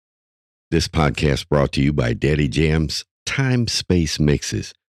This podcast brought to you by Daddy Jam's Time Space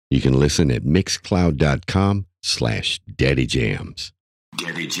Mixes. You can listen at mixcloud.com/daddyjams.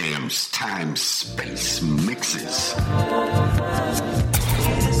 Daddy Jam's Time Space Mixes.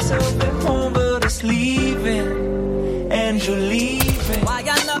 It's open home, but it's leaving, and you're leaving.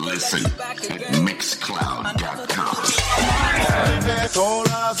 Listen at mixcloud.com. All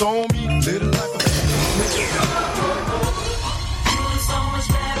eyes on me, little like a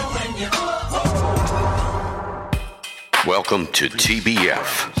Welcome to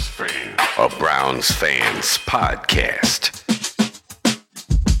TBF, a Browns fans podcast.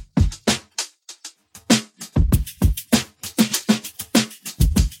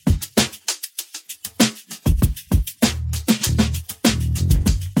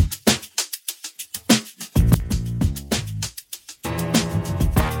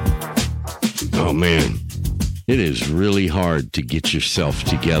 Oh man, it is really hard to get yourself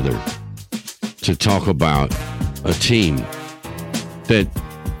together to talk about a team that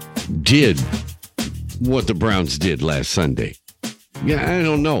did what the Browns did last Sunday. Yeah, I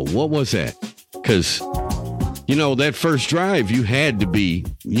don't know. What was that? Because, you know, that first drive, you had to be,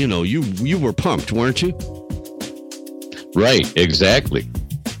 you know, you were pumped, weren't you? Right, exactly.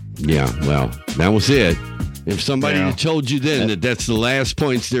 Yeah, well, that was it. If somebody had told you then that that's the last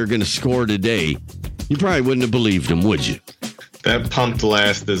points they're going to score today, you probably wouldn't have believed them, would you? That pumped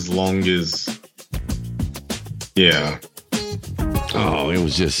last as long as... Yeah. Oh, it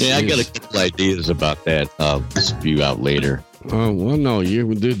was just... Yeah, I got a couple ideas about that. I'll spew out later. Oh, well, no,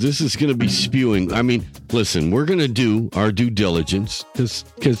 this is going to be spewing. I mean, listen, we're going to do our due diligence because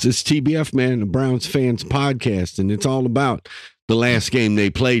it's TBF, man, the Browns fans podcast, and it's all about the last game they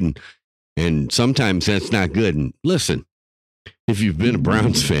played. And sometimes that's not good. And listen, if you've been a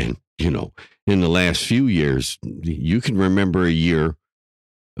Browns fan, you know, in the last few years, you can remember a year.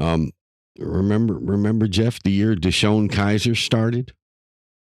 Remember, Jeff, the year Deshaun Kaiser started?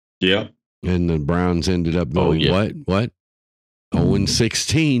 Yeah. And the Browns ended up going, what?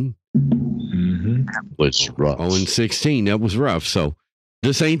 0-16. Mm-hmm. Was rough. 0-16. That was rough. So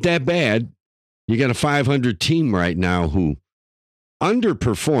this ain't that bad. You got a 500 team right now who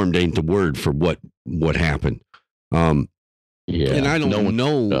underperformed ain't the word for what happened. Yeah. And I don't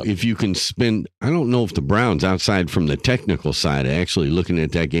know if you can spend, I don't know if the Browns, outside from the technical side, are actually looking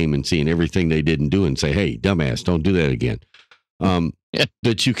at that game and seeing everything they didn't do and say, hey, dumbass, don't do that again.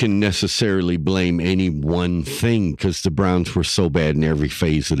 That you can necessarily blame any one thing because the Browns were so bad in every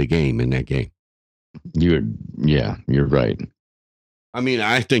phase of the game in that game. You're right. I mean,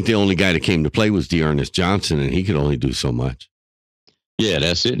 I think the only guy that came to play was Dearness Johnson, and he could only do so much. Yeah,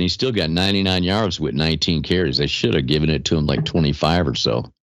 that's it. And he still got 99 yards with 19 carries. They should have given it to him like 25 or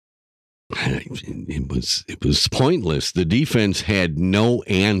so. It was pointless. The defense had no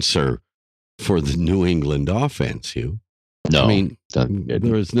answer for the New England offense, Hugh. No, I mean,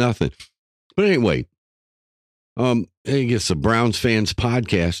 there was nothing. But anyway, I guess the Browns fans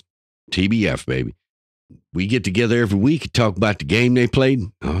podcast, TBF, baby. We get together every week and talk about the game they played.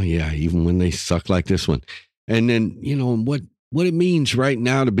 Oh, yeah, even when they suck like this one. And then, you know, what it means right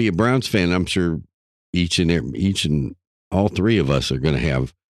now to be a Browns fan. I'm sure each and all three of us are going to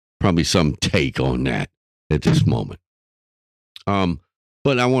have probably some take on that at this moment.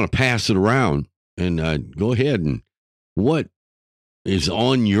 But I want to pass it around and go ahead and what is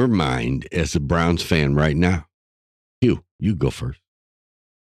on your mind as a Browns fan right now? Hugh, you go first.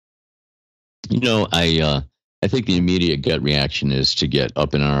 You know, I think the immediate gut reaction is to get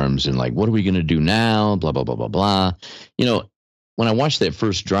up in arms and like, what are we going to do now? Blah, blah, blah, blah, blah. You know, when I watched that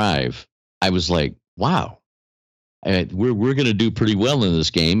first drive, I was like, wow, we're going to do pretty well in this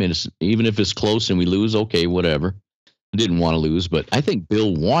game. And even if it's close and we lose, okay, whatever. I didn't want to lose, but I think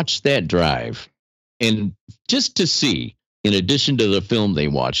Bill watched that drive and just to see, in addition to the film they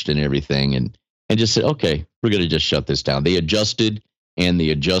watched and everything, and just said, okay, we're going to just shut this down. They adjusted, and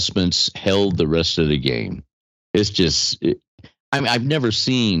the adjustments held the rest of the game. It's just, I've never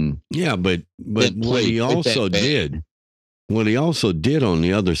seen. Yeah, but what he also did on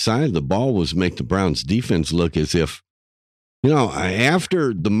the other side of the ball was make the Browns defense look as if, you know,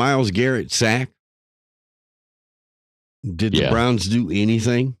 after the Myles Garrett sack, did the Browns do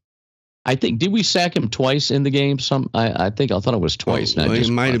anything? I think, did we sack him twice in the game? I thought it was twice. Well, not just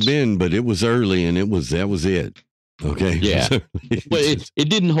it might once. have been, but it was early, and that was it. Okay. Yeah. Well, it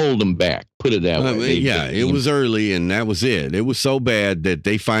didn't hold them back. Put it that way. It was early, and that was it. It was so bad that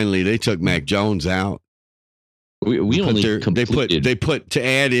they took Mac Jones out. We only completed. They put to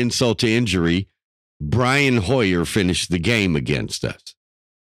add insult to injury, Brian Hoyer finished the game against us.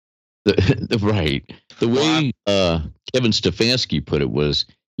 Right. The way Kevin Stefanski put it was,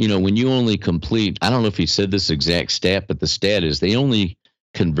 when you only complete, I don't know if he said this exact stat, but the stat is they only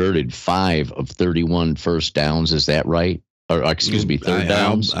converted 5 of 31 first downs. Is that right? Or excuse me, third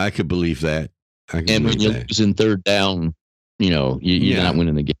downs. I could believe that. And when you lose in third down, you're not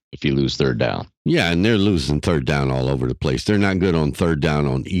winning the game if you lose third down. Yeah, and they're losing third down all over the place. They're not good on third down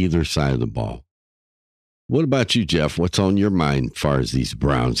on either side of the ball. What about you, Jeff? What's on your mind as far as these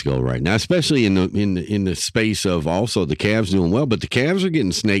Browns go right now, especially in the space of also the Cavs doing well, but the Cavs are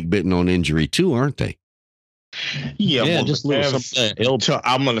getting snake bitten on injury too, aren't they? Yeah, well, just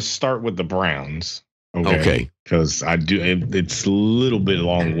I'm going to start with the Browns. Okay. Because it's a little bit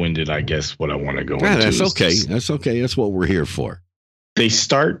long-winded, I guess, what I want to go into. That's okay. That's okay. That's what we're here for. They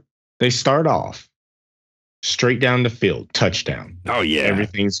start off straight down the field, touchdown. Oh, yeah.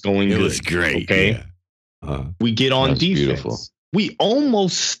 Everything's going good. It was great. Okay. Yeah. We get on defense. Beautiful. We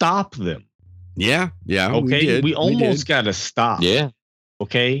almost stop them. Yeah. Okay. We almost got to stop. Yeah.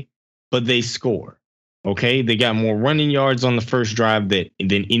 Okay. But they score. Okay. They got more running yards on the first drive than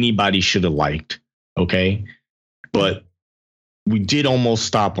anybody should have liked. Okay. But we did almost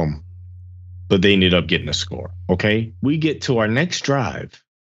stop them. But they ended up getting a score. Okay. We get to our next drive.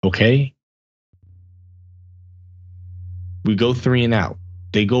 Okay. We go 3 and out.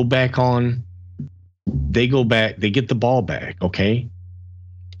 They go back. They get the ball back. Okay.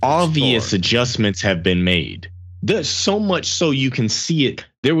 Obvious adjustments have been made. There's so much so you can see it.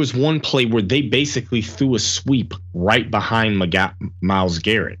 There was one play where they basically threw a sweep right behind Myles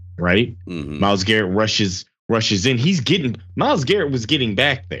Garrett, right? Mm-hmm. Myles Garrett rushes in. Myles Garrett was getting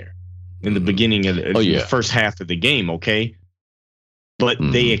back there in the beginning of the first half of the game, okay? But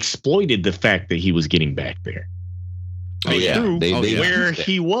they exploited the fact that he was getting back there. They threw where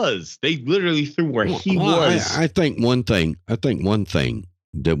he was. They literally threw where he was. I think one thing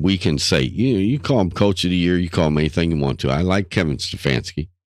that we can say, you call him coach of the year, you call him anything you want to. I like Kevin Stefanski,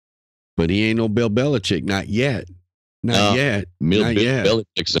 but he ain't no Bill Belichick. Not yet. Not yet.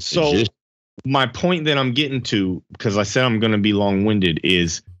 So my point that I'm getting to, because I said I'm going to be long-winded,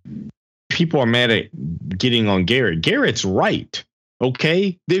 is people are mad at getting on Garrett. Garrett's right.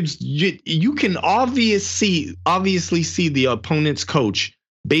 Okay, you can obviously see the opponent's coach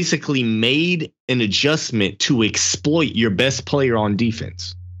basically made an adjustment to exploit your best player on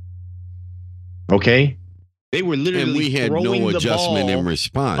defense. Okay, they were literally and we had no adjustment in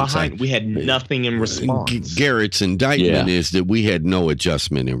response. We had nothing in response. Garrett's indictment is that we had no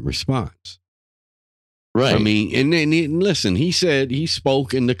adjustment in response. Right. I mean, and then listen, he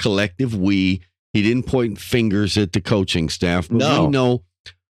spoke in the collective we. He didn't point fingers at the coaching staff, but we know,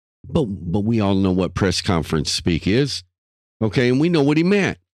 but we all know what press conference speak is. Okay. And we know what he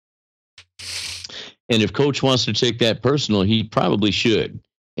meant. And if coach wants to take that personal, he probably should.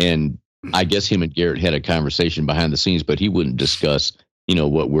 And I guess him and Garrett had a conversation behind the scenes, but he wouldn't discuss,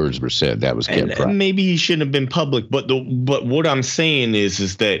 what words were said. That was kept private. Maybe he shouldn't have been public, but what I'm saying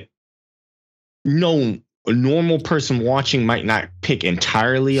is that a normal person watching might not pick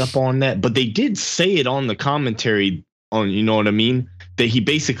entirely up on that, but they did say it on the commentary on, you know what I mean? That he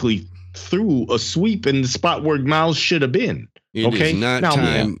basically threw a sweep in the spot where Myles should have been. It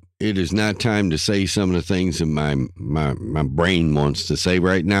is not time to say some of the things that my brain wants to say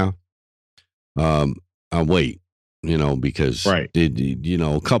right now. I'll wait, because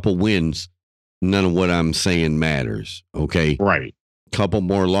a couple wins, none of what I'm saying matters. Okay. Right. Couple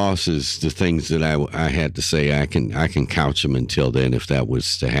more losses, the things that I had to say, I can couch them until then if that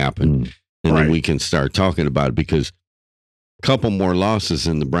was to happen. And then we can start talking about it, because a couple more losses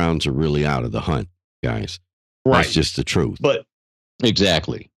and the Browns are really out of the hunt, guys. Right. That's just the truth. But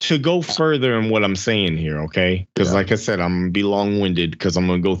exactly. To go further in what I'm saying here, okay? Because like I said, I'm going to be long-winded because I'm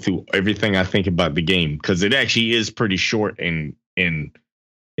going to go through everything I think about the game, because it actually is pretty short in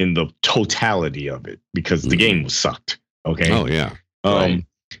the totality of it, because the game was sucked. Okay. Oh, yeah.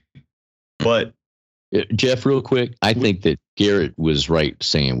 But Jeff, real quick, I think that Garrett was right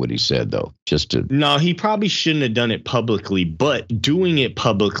saying what he said, though. No, he probably shouldn't have done it publicly, but doing it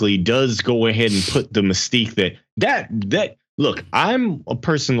publicly does go ahead and put the mystique that look, I'm a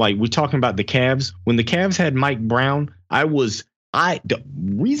person, like we're talking about the Cavs. When the Cavs had Mike Brown, the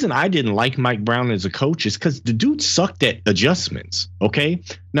reason I didn't like Mike Brown as a coach is because the dude sucked at adjustments. Okay.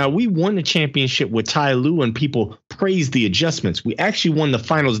 Now we won the championship with Ty Lue and people praised the adjustments. We actually won the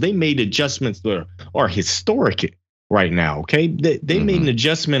finals. They made adjustments that are historic right now. Okay. They made an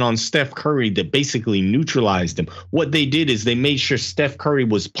adjustment on Steph Curry that basically neutralized him. What they did is they made sure Steph Curry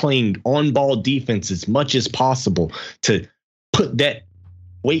was playing on ball defense as much as possible to put that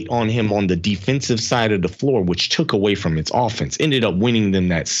weight on him on the defensive side of the floor, which took away from its offense, ended up winning them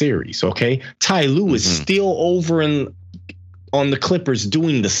that series. Okay. Ty Lue is still over on the Clippers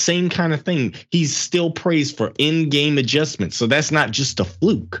doing the same kind of thing. He's still praised for in-game adjustments. So that's not just a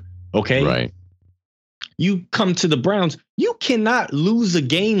fluke. Okay. Right. You come to the Browns, you cannot lose a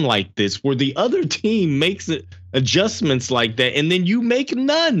game like this where the other team makes adjustments like that and then you make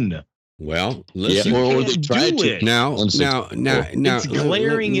none. Well, listen. Yeah, or they they tried do to. it. Now, It's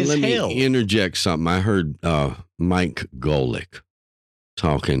glaring as let hell. me interject something. I heard Mike Golick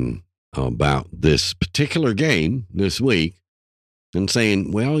talking about this particular game this week and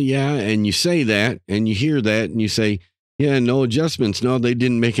saying, well, yeah, and you say that and you hear that and you say, yeah, no adjustments. No, they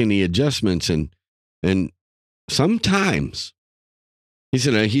didn't make any adjustments. And sometimes he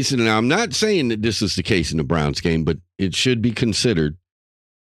said, now I'm not saying that this is the case in the Browns game, but it should be considered.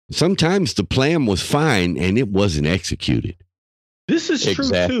 Sometimes the plan was fine and it wasn't executed. This is true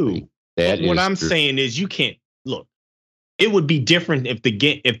too. But what I'm saying is you can't look. It would be different if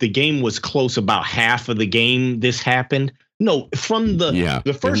the game was close about half of the game this happened. No, from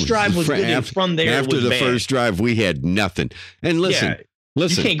the first drive was good, and from there after it was the bad. first drive we had nothing. And listen, you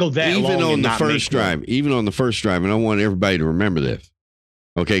can't go that even long on and the not first make drive, even on the first drive, and I want everybody to remember this.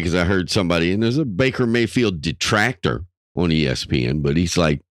 Okay, because I heard somebody, and there's a Baker Mayfield detractor on ESPN, but he's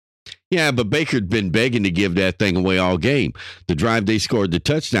like, yeah, but Baker'd been begging to give that thing away all game. The drive they scored the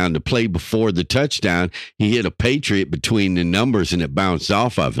touchdown, the play before the touchdown, he hit a Patriot between the numbers and it bounced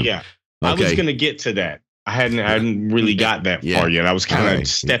off of him. Yeah, okay. I was going to get to that. I hadn't really got that far yet. I was kind of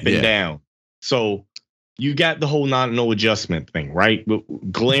stepping down. So you got the whole no adjustment thing, right?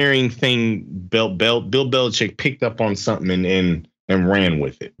 Glaring thing. Bill Belichick picked up on something and ran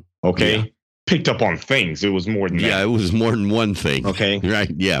with it. Okay. Yeah. Picked up on things. It was more than that. Yeah, it was more than one thing. Okay.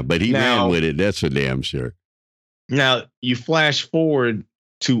 Right. Yeah, but he ran with it. That's for damn sure. Now, you flash forward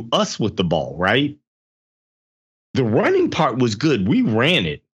to us with the ball, right? The running part was good. We ran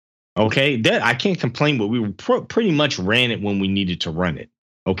it. Okay. That I can't complain, but we pretty much ran it when we needed to run it.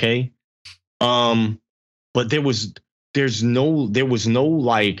 Okay. But there was no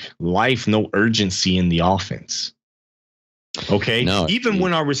like life, no urgency in the offense. Okay. No, even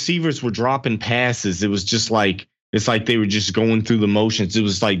when our receivers were dropping passes, it was just like it's like they were just going through the motions. It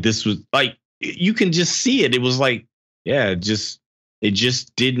was like this was like you can just see it. It was like, yeah, it just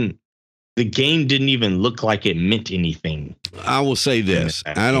didn't. The game didn't even look like it meant anything. I will say this: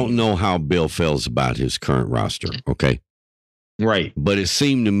 I don't know how Bill feels about his current roster. Okay, right. But it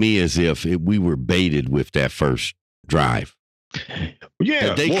seemed to me as if we were baited with that first drive.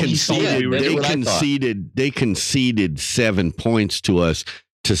 Yeah, they conceded 7 points to us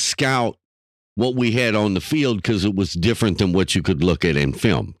to scout what we had on the field because it was different than what you could look at in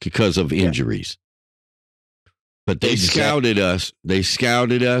film because of injuries. But they scouted us. They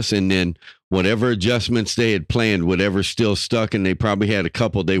scouted us, and then whatever adjustments they had planned, whatever still stuck, and they probably had a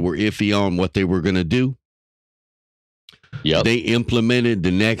couple they were iffy on what they were going to do. Yep. They implemented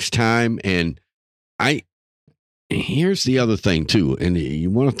the next time, and here's the other thing, too, and you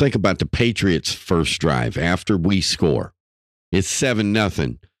want to think about the Patriots' first drive after we score. It's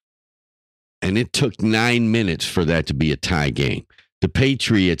 7-0, and it took 9 minutes for that to be a tie game. The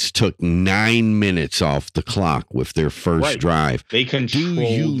Patriots took 9 minutes off the clock with their first drive. They controlled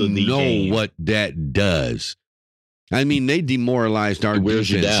the game. Do you know game. what that does? I mean, they demoralized our defense.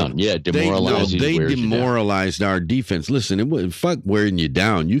 You down. Yeah, they demoralized our defense. Listen, it was fuck wearing you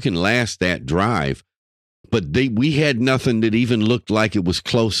down. You can last that drive. But we had nothing that even looked like it was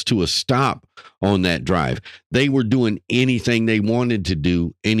close to a stop on that drive. They were doing anything they wanted to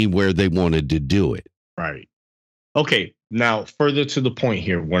do anywhere they wanted to do it. Right. Okay. Now, further to the point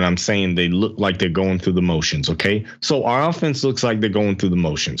here, when I'm saying they look like they're going through the motions. Okay. So our offense looks like they're going through the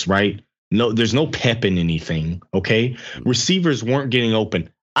motions, right? No, there's no pep in anything. Okay. Receivers weren't getting open.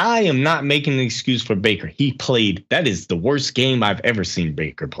 I am not making an excuse for Baker. He played. That is the worst game I've ever seen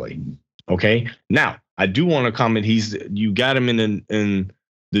Baker play. Okay. Now, I do want to comment. You got him in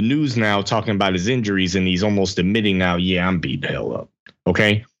the news now talking about his injuries, and he's almost admitting now, yeah, I'm beat the hell up.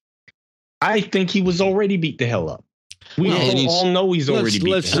 Okay. I think he was already beat the hell up. We all know he's already beat the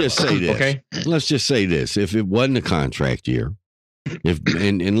hell up. Let's just say this. Okay. Let's just say this. If it wasn't a contract year,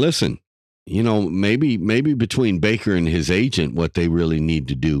 and listen, you know, maybe between Baker and his agent, what they really need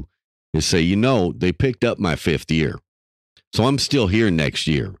to do is say, you know, they picked up my 5th year, so I'm still here next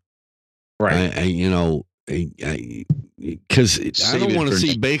year. Right. Because I don't want to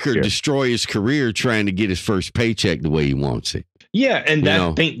see Baker destroy his career trying to get his first paycheck the way he wants it. Yeah, and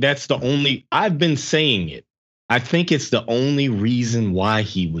I think that's the only. I've been saying it. I think it's the only reason why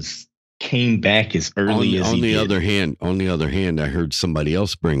he came back as early as he did. On the other hand, I heard somebody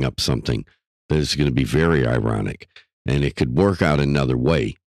else bring up something that is going to be very ironic, and it could work out another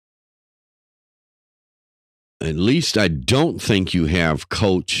way. at least I don't think you have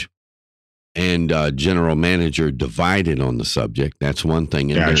coach and general manager divided on the subject. That's one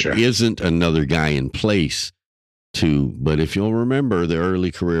thing. And there isn't another guy in place but if you'll remember the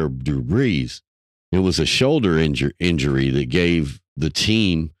early career of Drew Brees, it was a shoulder injury that gave the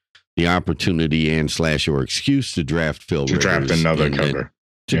team the opportunity or excuse to draft Phil Rivers. Draft another cover.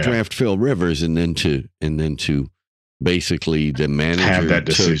 Draft Phil Rivers and then to basically the manager have that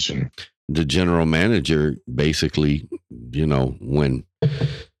decision. The general manager basically, when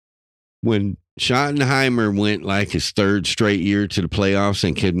Schottenheimer went like his third straight year to the playoffs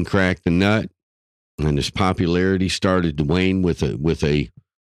and couldn't crack the nut, and his popularity started to wane with a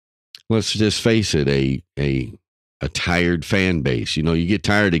let's just face it, a tired fan base. You get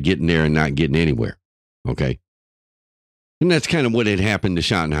tired of getting there and not getting anywhere. Okay. And that's kind of what had happened to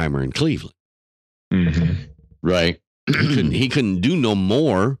Schottenheimer in Cleveland. Mm-hmm. Right. He couldn't do no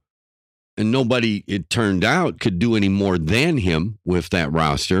more. And nobody, it turned out, could do any more than him with that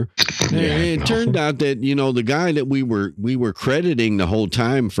roster. It turned out that, the guy that we were crediting the whole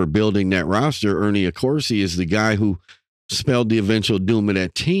time for building that roster, Ernie Accorsi, is the guy who spelled the eventual doom of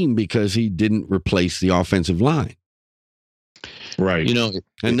that team because he didn't replace the offensive line. Right.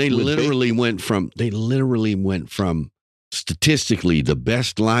 And they literally went from statistically the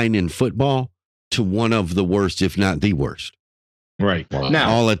best line in football to one of the worst, if not the worst. Right. Wow.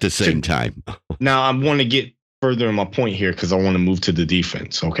 Now, all at the same time. Now, I want to get further in my point here because I want to move to the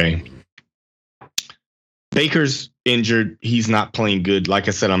defense. Okay. Baker's injured. He's not playing good. Like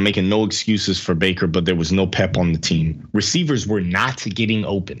I said, I'm making no excuses for Baker, but there was no pep on the team. Receivers were not getting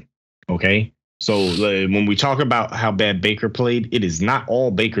open. Okay. So when we talk about how bad Baker played, it is not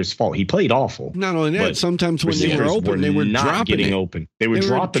all Baker's fault. He played awful. Not only that, sometimes when they were open, they were not getting open. They were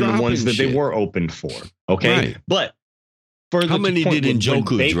dropping the ones that they were open for. Okay. Right. But how many did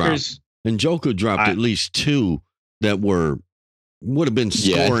Njoku drop? Njoku dropped at least two that would have been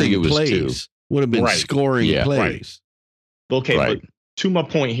scoring plays. Would have been scoring plays. Right. Okay, but to my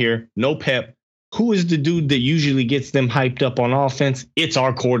point here, no pep. Who is the dude that usually gets them hyped up on offense? It's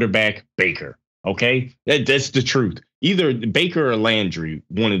our quarterback, Baker. Okay, that's the truth. Either Baker or Landry,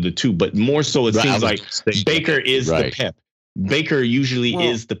 one of the two, but more so it seems like Baker is the pep. Baker usually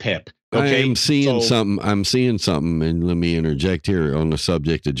is the pep. Okay, I'm seeing something, and let me interject here on the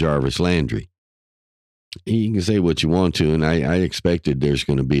subject of Jarvis Landry. You can say what you want to, and I expected there's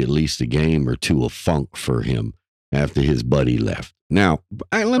going to be at least a game or two of funk for him after his buddy left. Now,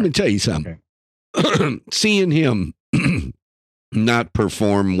 let me tell you something. Okay. Seeing him not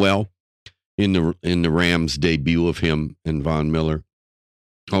perform well in the Rams' debut of him and Von Miller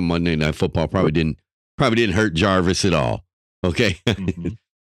on Monday Night Football probably didn't hurt Jarvis at all. Okay. Mm-hmm.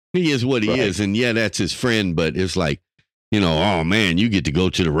 He is what he is. And yeah, that's his friend, but it's like, oh man, you get to go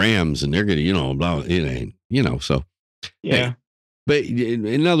to the Rams and they're going to, blah, so. Yeah. But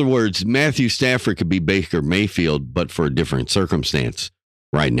in other words, Matthew Stafford could be Baker Mayfield, but for a different circumstance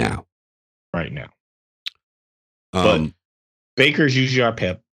right now. Right now. But Baker's usually our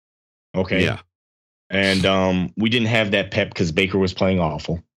pep. Okay. Yeah. And we didn't have that pep because Baker was playing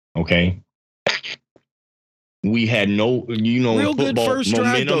awful. Okay. We had no, real good first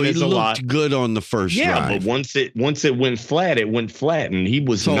drive though. He looked good on the first drive. Yeah, but once it went flat, and he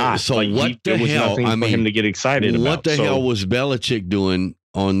was not. So what the hell? For him to get excited about. What the hell was Belichick doing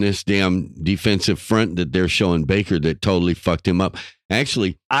on this damn defensive front that they're showing Baker that totally fucked him up?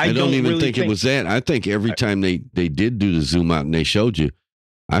 Actually, I don't even think it was that. I think every time they did do the zoom out and they showed you,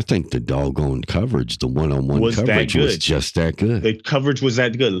 I think the doggone coverage, the one-on-one coverage was just that good. The coverage was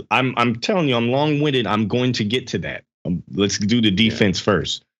that good. I'm telling you, I'm long-winded. I'm going to get to that. Let's do the defense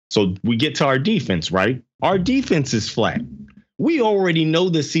first. So we get to our defense, right? Our defense is flat. We already know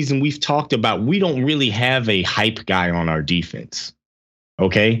this season we've talked about we don't really have a hype guy on our defense.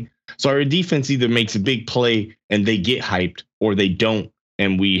 Okay? So our defense either makes a big play and they get hyped or they don't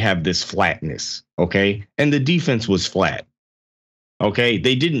and we have this flatness. Okay? And the defense was flat. Okay,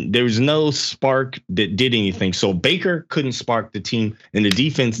 there was no spark that did anything. So Baker couldn't spark the team and the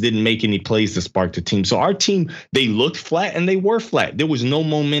defense didn't make any plays to spark the team. So our team, they looked flat and they were flat. There was no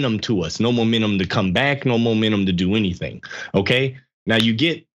momentum to us, no momentum to come back, no momentum to do anything. Okay, now you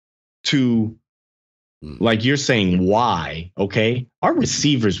get to, like you're saying, why? Okay, our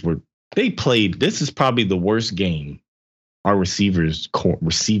receivers they played, this is probably the worst game our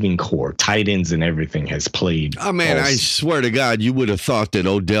receiving core, tight ends and everything has played. Oh, man, I swear to God, you would have thought that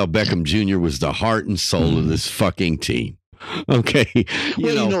Odell Beckham Jr. was the heart and soul of this fucking team. Okay.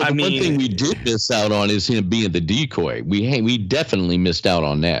 The one thing we did miss out on is him being the decoy. We definitely missed out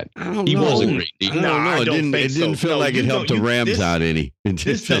on that. I don't He know. was a great I decoy. don't know. I It don't didn't, think it didn't so. feel No, like it you helped don't- the you- Rams this- out any. It This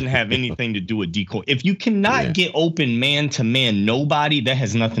just felt- doesn't have anything to do with decoy. If you cannot Yeah. get open man to man, nobody, that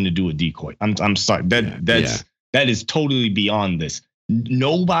has nothing to do with decoy. I'm sorry. That is totally beyond this.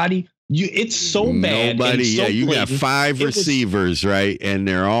 Nobody. It's so bad. Nobody, and so you got blatant. 5 It was- receivers, right? And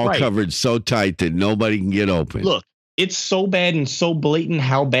they're all Right. covered so tight that nobody can get open. Look, it's so bad and so blatant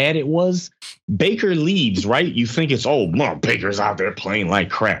how bad it was. Baker leaves, right? You think it's, Baker's out there playing like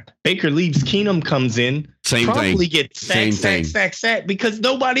crap. Baker leaves. Keenum comes in. Same promptly thing. gets Same sacked because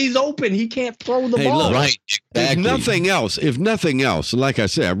nobody's open. He can't throw the Hey, ball. look, Right. Exactly. If nothing else, like I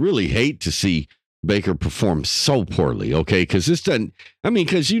said, I really hate to see Baker perform so poorly, okay? Because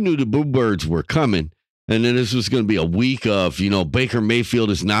because you knew the Bluebirds were coming, and then this was going to be a week of, Baker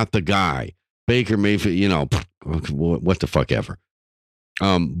Mayfield is not the guy. Baker Mayfield, what the fuck ever.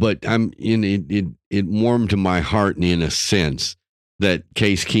 But it warmed to my heart in a sense that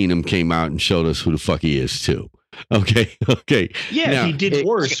Case Keenum came out and showed us who the fuck he is too. Okay. Yeah, Now, he did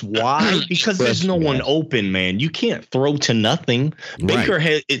worse. Why? Because there's no one open, man. You can't throw to nothing. Baker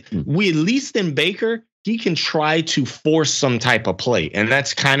we at least in Baker, he can try to force some type of play. And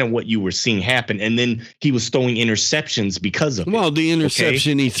that's kind of what you were seeing happen. And then he was throwing interceptions because of it. Well, the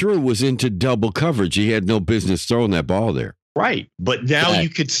interception he threw was into double coverage. He had no business throwing that ball there. Right. But now Right. you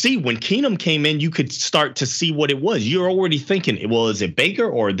could see when Keenum came in, you could start to see what it was. You're already thinking, well, is it Baker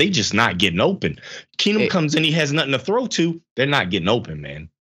or are they just not getting open? Keenum comes in, he has nothing to throw to. They're not getting open, man.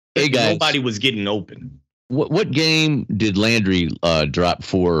 Hey, guys. Nobody was getting open. What game did Landry drop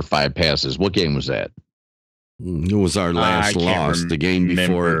 4 or 5 passes? What game was that? It was our last loss. The game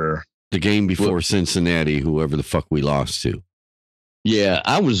before Cincinnati, whoever the fuck we lost to. Yeah,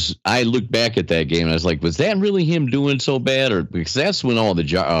 I looked back at that game and I was like, was that really him doing so bad? Or because that's when all the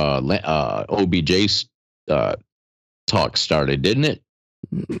OBJ talk started, didn't it?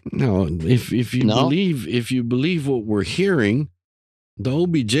 No, if you believe what we're hearing, the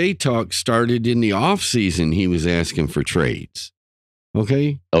OBJ talk started in the offseason. He was asking for trades.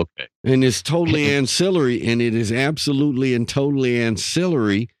 Okay. Okay. And it's totally ancillary, and it is absolutely and totally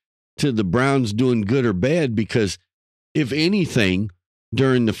ancillary to the Browns doing good or bad, because if anything,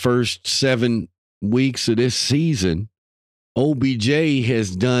 during the first 7 weeks of this season, OBJ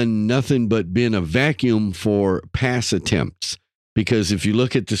has done nothing but been a vacuum for pass attempts. Because if you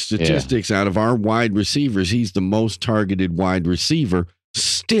look at the statistics out of our wide receivers, he's the most targeted wide receiver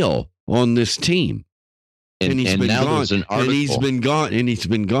still on this team. And he's been now gone. there's an article. And he's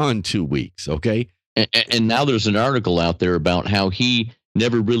been gone 2 weeks. Okay. And now there's an article out there about how he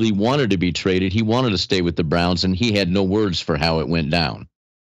never really wanted to be traded. He wanted to stay with the Browns, and he had no words for how it went down.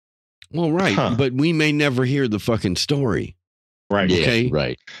 Well, right. Huh. But we may never hear the fucking story. Right. Yeah, Okay.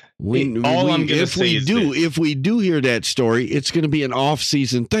 right. If we do hear that story, it's going to be an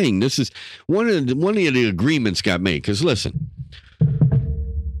off-season thing. This is one of the agreements got made. Because listen,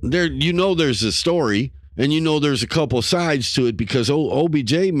 there's a story, and there's a couple sides to it, because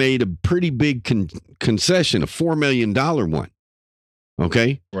OBJ made a pretty big concession, a $4 million one.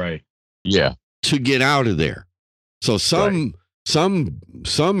 Okay, Right. Yeah. to get out of there. So some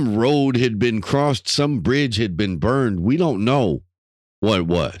road had been crossed, some bridge had been burned. We don't know what it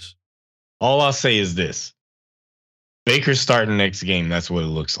was. All I'll say is this. Baker's starting next game. That's what it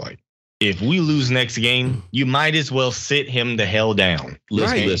looks like. If we lose next game, you might as well sit him the hell down.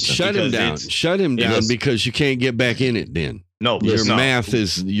 Listen. Shut him Because down. it's- Shut him down, Yes. because you can't get back in it then. No, Your it's not.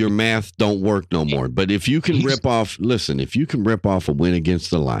 math don't work no more. But if you can He's- rip off a win against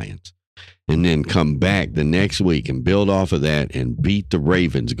the Lions and then come back the next week and build off of that and beat the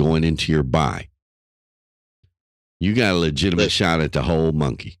Ravens going into your bye, you got a legitimate shot at the whole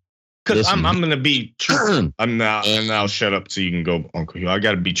monkey. Because Listen. I'm going to be truthful. And I'll shut up so you can go, Uncle Hugh. I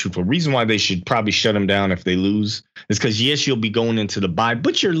got to be truthful. Reason why they should probably shut him down if they lose is because, yes, you'll be going into the bye,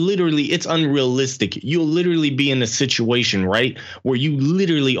 but it's unrealistic. You'll literally be in a situation, right, where you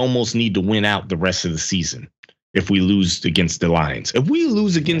literally almost need to win out the rest of the season if we lose against the Lions. If we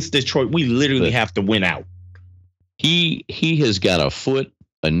lose against Detroit, we literally have to win out. He has got a foot,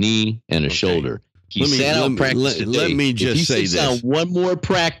 a knee, and a shoulder. He sat out practice today. let me just if he say sits this. down one more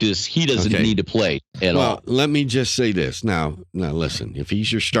practice, he doesn't Okay. need to play at all. Let me just say this. Now listen, if he's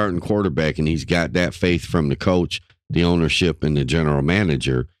your starting quarterback and he's got that faith from the coach, the ownership, and the general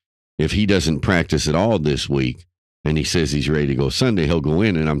manager, if he doesn't practice at all this week and he says he's ready to go Sunday, he'll go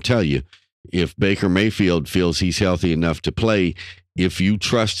in. And I'm telling you, if Baker Mayfield feels he's healthy enough to play, if you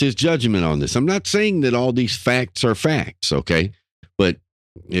trust his judgment on this, I'm not saying that all these facts are facts, okay? But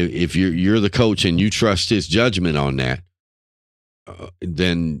if you're the coach and you trust his judgment on that,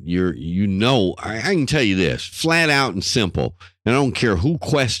 then I can tell you this flat out and simple. And I don't care who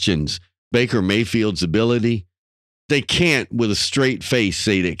questions Baker Mayfield's ability. They can't, with a straight face,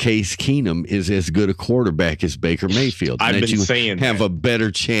 say that Case Keenum is as good a quarterback as Baker Mayfield. I've that been you saying have that. a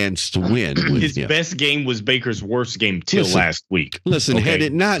better chance to win. With His him. best game was Baker's worst game till Listen, last week. Listen, Okay. had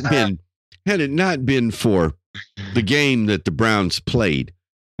it not been for the game that the Browns played,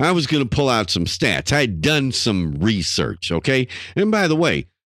 I was going to pull out some stats. I had done some research, okay? And by the way,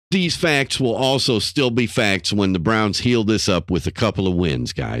 these facts will also still be facts when the Browns heal this up with a couple of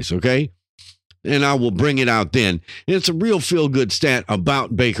wins, guys, okay? And I will bring it out then. It's a real feel-good stat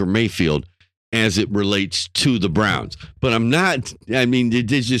about Baker Mayfield as it relates to the Browns. But they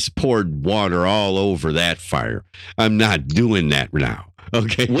just poured water all over that fire. I'm not doing that now.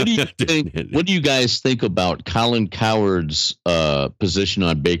 Okay. What do you think? What do you guys think about Colin Cowherd's position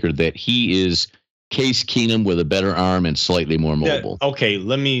on Baker, that he is Case Keenum with a better arm and slightly more mobile? Okay,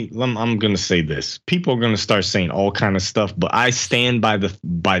 I'm going to say this. People are going to start saying all kind of stuff, but I stand by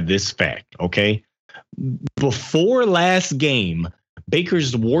this fact, okay? Before last game,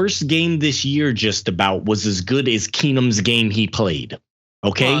 Baker's worst game this year just about was as good as Keenum's game he played.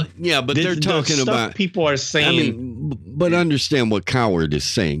 Okay? Yeah, but they're talking stuff about people are saying. But understand what Cowherd is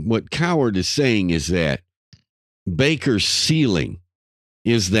saying. What Cowherd is saying is that Baker's ceiling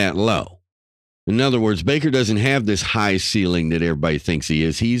is that low. In other words, Baker doesn't have this high ceiling that everybody thinks he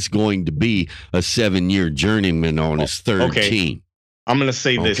is. He's going to be a 7-year journeyman on his third team. I'm going to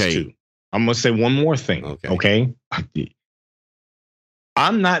say this too. I'm going to say one more thing. Okay.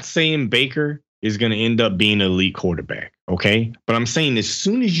 I'm not saying Baker is going to end up being an elite quarterback. Okay. But I'm saying as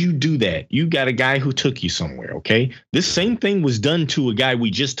soon as you do that, you got a guy who took you somewhere. Okay. This same thing was done to a guy we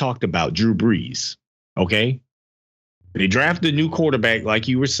just talked about, Drew Brees. Okay. They drafted a new quarterback, like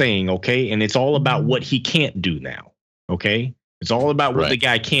you were saying. Okay. And it's all about what he can't do now. Okay. It's all about what the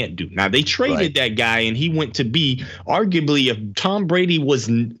guy can't do. Now, they traded that guy, and he went to be arguably, if Tom Brady was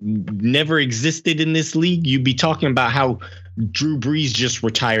never existed in this league, you'd be talking about how Drew Brees just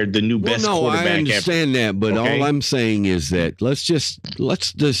retired the new best quarterback ever. I understand that, but all I'm saying is that let's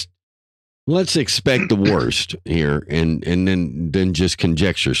expect the worst here, and then just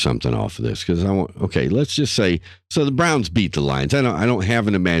conjecture something off of this, because let's just say, so the Browns beat the Lions. I don't have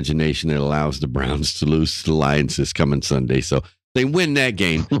an imagination that allows the Browns to lose to the Lions this coming Sunday, so they win that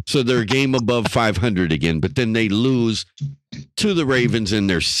game, so they're a game above 500 again, but then they lose to the Ravens, and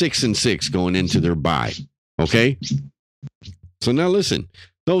they're 6-6 going into their bye. Okay, so now listen,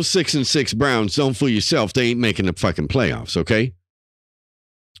 those 6-6 Browns, don't fool yourself, they ain't making the fucking playoffs. Okay.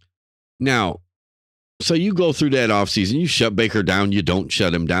 Now, so you go through that offseason, you shut Baker down, you don't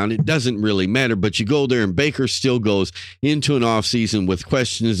shut him down. It doesn't really matter, but you go there and Baker still goes into an offseason with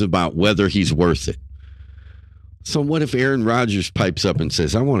questions about whether he's worth it. So what if Aaron Rodgers pipes up and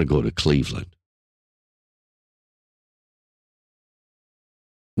says, I want to go to Cleveland?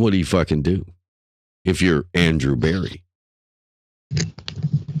 What do you fucking do if you're Andrew Berry?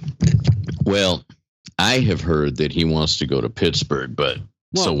 Well, I have heard that he wants to go to Pittsburgh, but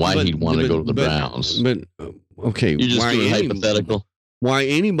he'd want to go to the Browns? Okay, you're just doing hypothetical. Why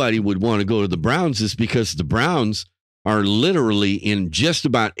anybody would want to go to the Browns is because the Browns are literally, in just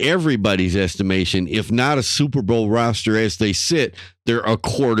about everybody's estimation, if not a Super Bowl roster as they sit, they're a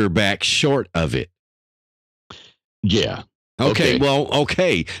quarterback short of it. Yeah.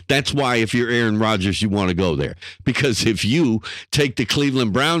 Okay. That's why if you're Aaron Rodgers, you want to go there. Because if you take the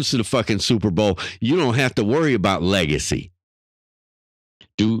Cleveland Browns to the fucking Super Bowl, you don't have to worry about legacy.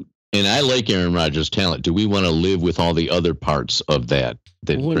 And I like Aaron Rodgers' talent. Do we want to live with all the other parts of that?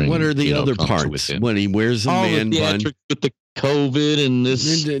 What are the other parts? When he wears a man bun, with the COVID and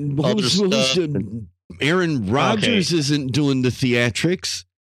this other stuff. Aaron Rodgers isn't doing the theatrics.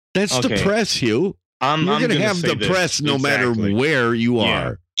 That's the press, Hugh. You're going to have the press no matter where you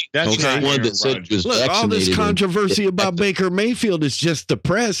are. That's not one that said he was vaccinated. All this controversy about Baker Mayfield is just the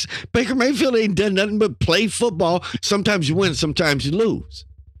press. Baker Mayfield ain't done nothing but play football. Sometimes you win, sometimes you lose.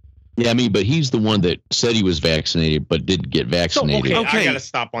 Yeah, but he's the one that said he was vaccinated but didn't get vaccinated. So, I got to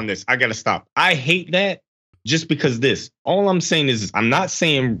stop on this. I hate that just because all I'm saying is I'm not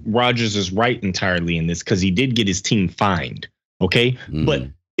saying Rodgers is right entirely in this, because he did get his team fined. Okay. But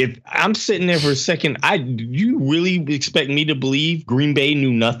if I'm sitting there for a second, you really expect me to believe Green Bay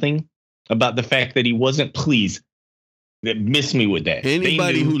knew nothing about the fact that he wasn't? Please, miss me with that.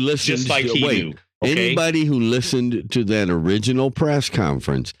 Anybody who listens, just like he knew. Okay? Anybody who listened to that original press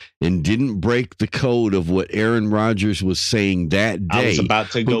conference and didn't break the code of what Aaron Rodgers was saying that day, I was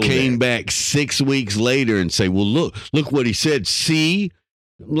about to go who came back 6 weeks later and say, well, look what he said. See,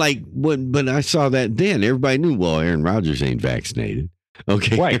 but I saw that then. Everybody knew, well, Aaron Rodgers ain't vaccinated.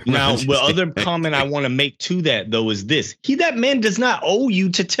 Okay. Right. Now, the other comment I want to make to that, though, is this. That man does not owe you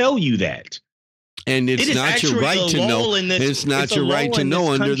to tell you that. And it's not your right to know. It's not your right to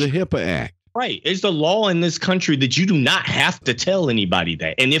know under the HIPAA Act. Right. It's the law in this country that you do not have to tell anybody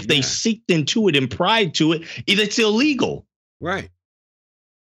that. And if they seeked into it and pried to it, it's illegal. Right.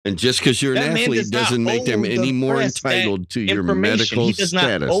 And just because you're an athlete doesn't make them any more entitled to your medical status. He does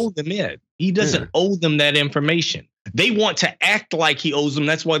not owe them it. He doesn't owe them that information. They want to act like he owes them.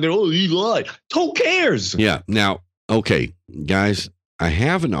 That's why they're, he lied. Who cares? Yeah. Now, okay, guys, I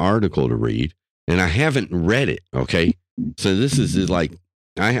have an article to read and I haven't read it. Okay. So this is like,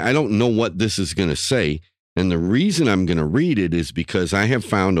 I don't know what this is going to say. And the reason I'm going to read it is because I have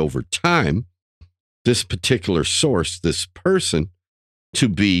found over time this particular source, this person, to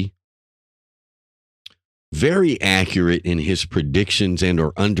be very accurate in his predictions and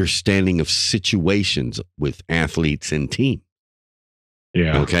or understanding of situations with athletes and team.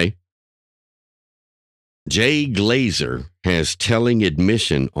 Yeah. Okay. Jay Glazer has telling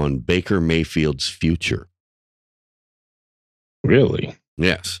admission on Baker Mayfield's future. Really?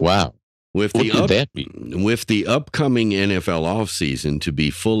 Yes. Wow. With the upcoming NFL offseason to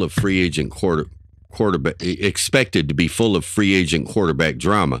be full of free agent quarterback, expected to be full of free agent quarterback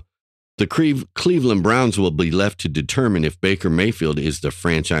drama, the Cleveland Browns will be left to determine if Baker Mayfield is the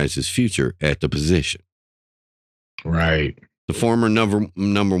franchise's future at the position. Right. The former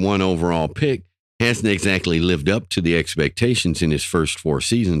number one overall pick hasn't exactly lived up to the expectations in his first 4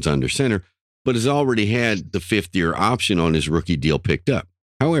 seasons under center, but has already had the 5th-year option on his rookie deal picked up.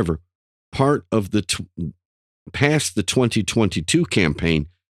 However, part of the past the 2022 campaign,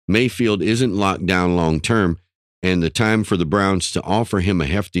 Mayfield isn't locked down long-term, and the time for the Browns to offer him a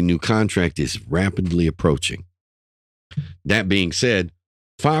hefty new contract is rapidly approaching. That being said,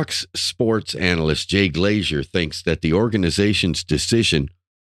 Fox Sports analyst Jay Glazer thinks that the organization's decision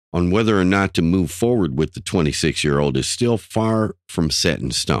on whether or not to move forward with the 26-year-old is still far from set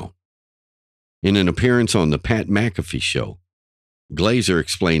in stone. In an appearance on the Pat McAfee show, Glazer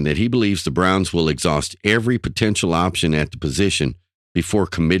explained that he believes the Browns will exhaust every potential option at the position before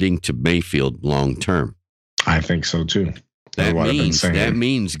committing to Mayfield long term. I think so too. That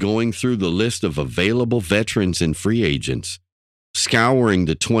means going through the list of available veterans and free agents, scouring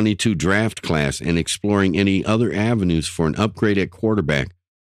the 22 draft class, and exploring any other avenues for an upgrade at quarterback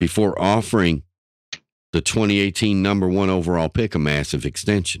before offering the 2018 number 1 overall pick a massive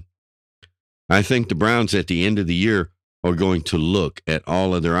extension. I think the Browns at the end of the year are going to look at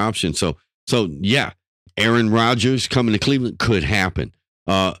all of their options. So yeah, Aaron Rodgers coming to Cleveland could happen.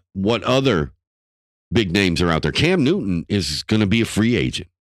 What other big names are out there? Cam Newton is going to be a free agent.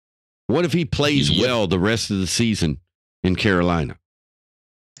 What if he plays well the rest of the season in Carolina?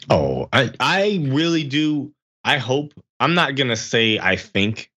 Oh, I really do. I hope. I'm not going to say I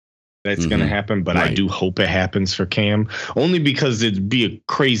think that's going to happen, but I do hope it happens for Cam, only because it'd be a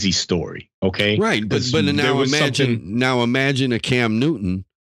crazy story. Okay. Right. But now imagine a Cam Newton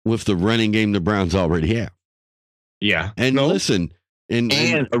with the running game the Browns already have. Yeah. And listen, and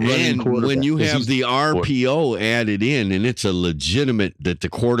when you have the RPO added in and it's a legitimate that the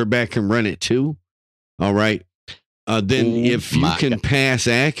quarterback can run it too. All right. Then if you can pass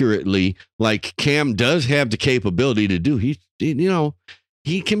accurately, like Cam does have the capability to do, he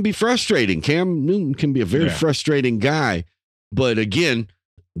can be frustrating. Cam Newton can be a very frustrating guy. But again,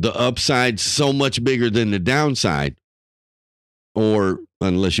 the upside's so much bigger than the downside. Or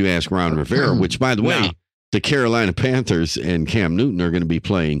unless you ask Ron Rivera, which, by the way, the Carolina Panthers and Cam Newton are going to be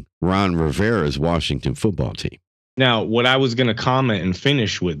playing Ron Rivera's Washington football team. Now, what I was going to comment and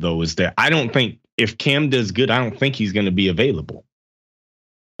finish with, though, is that I don't think if Cam does good, I don't think he's going to be available.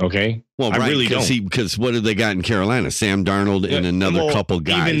 Okay. Well, I really don't. Because what have they got in Carolina? Sam Darnold and another couple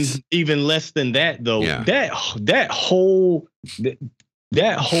guys. Even less than that, though. Yeah. That whole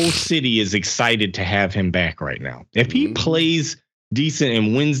city is excited to have him back right now. If he plays decent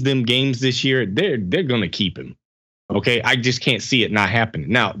and wins them games this year, they're going to keep him. Okay, I just can't see it not happening.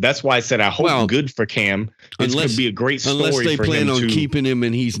 Now, that's why I said I hope good for Cam. It's going to be a great story for him. Unless they plan on keeping him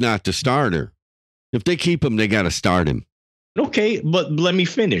and he's not the starter. If they keep him, they got to start him. Okay, but let me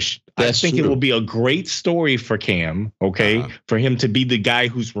finish. I think it will be a great story for Cam, okay, for him to be the guy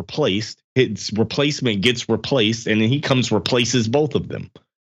who's replaced. His replacement gets replaced, and then he comes replaces both of them.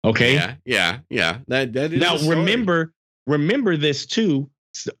 Okay? Yeah. That is now, remember this, too.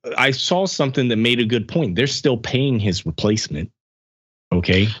 I saw something that made a good point. They're still paying his replacement,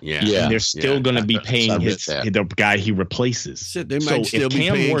 Okay. Yeah. And they're still going to be I paying read the guy he replaces. Shit, they So might still if be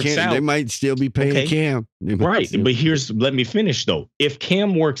Cam paying works Cam. out- They might still be paying Okay. Cam. They might Right. still- But let me finish though. If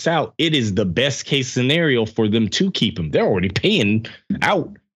Cam works out, it is the best case scenario for them to keep him. They're already paying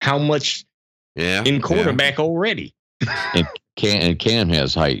out how much in quarterback already. Cam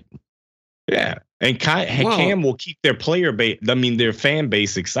has height. Yeah. And Cam will keep their player base, their fan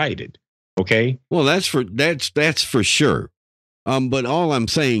base excited. Okay. Well, that's for sure. But all I'm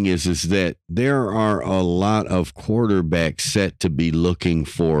saying is that there are a lot of quarterbacks set to be looking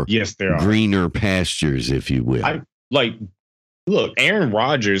for there are greener pastures, if you will. Look, Aaron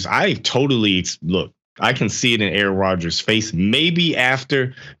Rodgers, I can see it in Aaron Rodgers' face. Maybe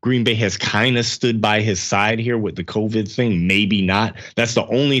after Green Bay has kind of stood by his side here with the COVID thing, maybe not. That's the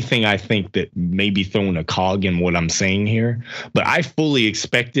only thing I think that may be throwing a cog in what I'm saying here. But I fully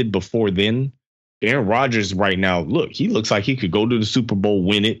expected before then, Aaron Rodgers right now, look, he looks like he could go to the Super Bowl,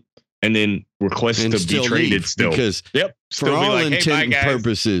 win it, and then request And to still be traded leave, still. because for still be all like, "Hey, intent bye, and guys."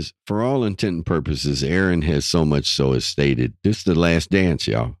 purposes, Aaron has so much so as stated, this is the last dance,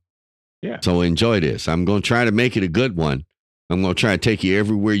 y'all. Yeah. So enjoy this. I'm going to try to make it a good one. I'm going to try to take you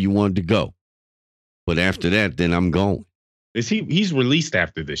everywhere you want to go. But after that, then I'm going. He's released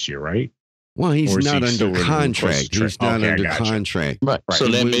after this year, right? Well, he's Or is not he still under in the contract. post-trade? He's not Okay, I under gotcha. contract. Right. So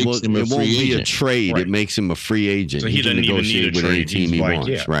that makes him a it won't free be a agent. trade. Right. It makes him a free agent. So he can doesn't even negotiate need a with any trade. team He's he like, wants.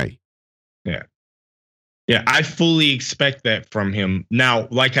 yeah. Right. Yeah, I fully expect that from him. Now,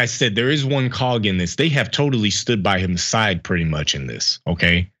 like I said, there is one cog in this. They have totally stood by his side pretty much in this.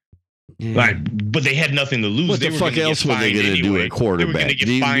 Okay. But they had nothing to lose. What They the were fuck gonna else get were they fined going to do anyway. at quarterback? They were going to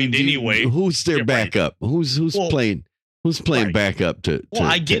get fined anyway. Who's their Yeah, right. backup? Who's Well, playing? Who's playing right. backup to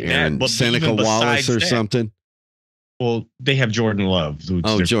I get that, Aaron? but Seneca even Wallace besides or that- something? Well, they have Jordan Love. who's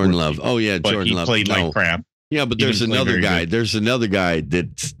Oh, their Jordan quarterback. Love. Oh, yeah, But Jordan he Love. played No. like crap. Yeah, but He there's didn't play another very guy. good. There's another guy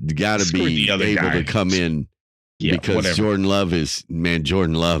that's got to Screw be the other able guy. to come in Yeah, because whatever. Jordan Love is.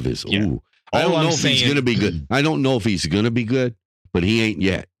 Yeah. Ooh. I All don't I'm know if he's saying- going to be good. I don't know if he's going to be good, but he ain't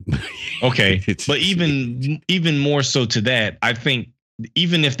yet. Okay, It's- but even more so to that, I think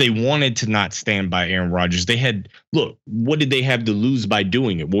even if they wanted to not stand by Aaron Rodgers, they had what did they have to lose by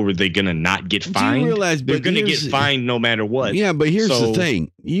doing it? What were they going to not get Do you fined? realize? They're But going to get here's- fined no matter what. Yeah, but here's the So- thing: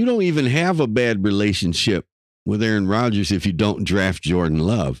 you don't even have a bad relationship with Aaron Rodgers if you don't draft Jordan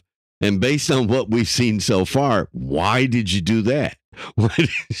Love. And based on what we've seen so far, why did you do that?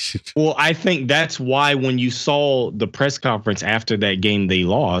 Well, I think that's why when you saw the press conference after that game they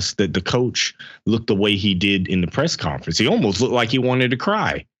lost, that the coach looked the way he did in the press conference. He almost looked like he wanted to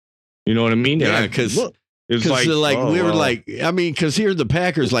cry. You know what I mean? Yeah, And because look, it was like, oh, we were well. like, I mean, because here the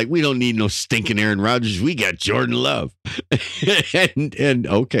Packers like, we don't need no stinking Aaron Rodgers. We got Jordan Love, and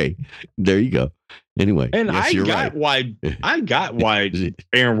okay, there you go. Anyway, And yes, I you're got right. why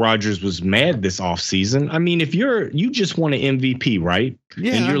Aaron Rodgers was mad this offseason. I mean, if you just want an MVP, right?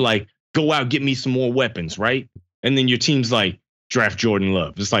 Yeah, And you're like, go out, get me some more weapons, right? And then your team's like, draft Jordan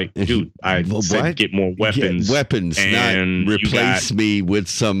Love. It's like, dude, I Well, said what? get more weapons. Get weapons, and not you replace me with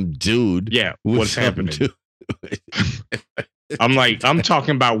some dude. Yeah, with what's some happening? dude. I'm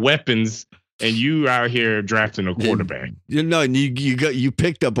talking about weapons, and you out here drafting a quarterback. You know, and you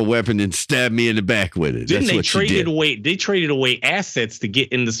picked up a weapon and stabbed me in the back with it. Didn't That's they what you trade did. it away? They traded away assets to get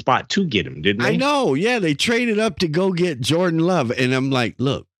in the spot to get him, didn't they? I know. Yeah, they traded up to go get Jordan Love, and I'm like,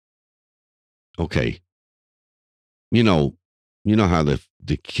 look, okay, you know how the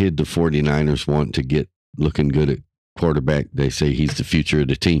 49ers want to get looking good at quarterback. They say he's the future of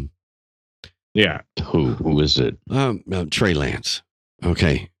the team. Yeah. Who is it? Trey Lance.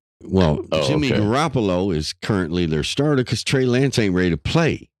 Okay. Well, Oh, Jimmy okay. Garoppolo is currently their starter because Trey Lance ain't ready to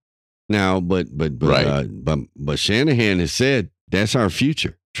play now. But Right. but Shanahan has said that's our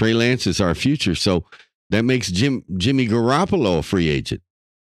future. Trey Lance is our future, so that makes Jimmy Garoppolo a free agent,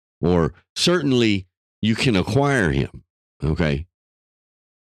 or certainly you can acquire him. Okay.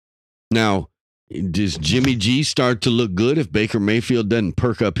 Now, does Jimmy G start to look good if Baker Mayfield doesn't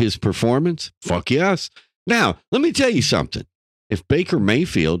perk up his performance? Fuck yes. Now, let me tell you something. If Baker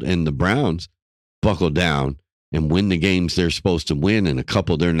Mayfield and the Browns buckle down and win the games they're supposed to win and a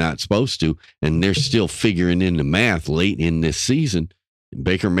couple they're not supposed to, and they're still figuring in the math late in this season,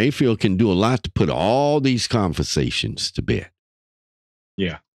 Baker Mayfield can do a lot to put all these conversations to bed.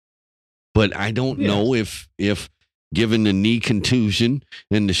 Yeah. But I don't know if given the knee contusion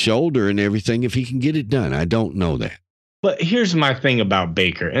and the shoulder and everything, if he can get it done. I don't know that. But here's my thing about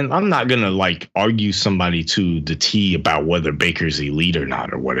Baker, and I'm not gonna argue somebody to the T about whether Baker's elite or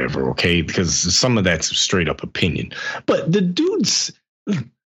not or whatever, okay? Because some of that's straight up opinion. But the dude's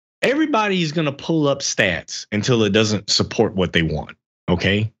everybody's gonna pull up stats until it doesn't support what they want.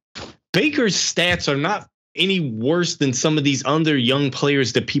 Okay. Baker's stats are not any worse than some of these other young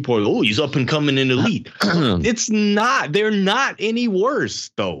players that people are, oh, he's up and coming in elite. It's not. They're not any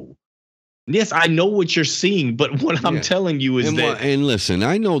worse, though. Yes, I know what you're seeing, but what I'm telling you is and listen,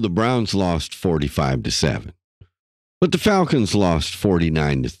 I know the Browns lost 45-7, but the Falcons lost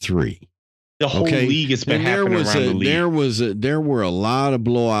 49-3. The whole league has been happening around the league. There were a lot of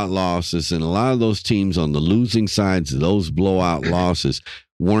blowout losses, and a lot of those teams on the losing sides of those blowout losses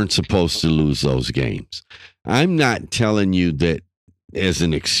weren't supposed to lose those games. I'm not telling you that as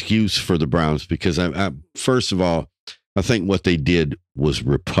an excuse for the Browns, because I first of all, I think what they did was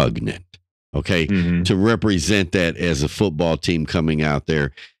repugnant. Okay, to represent that as a football team coming out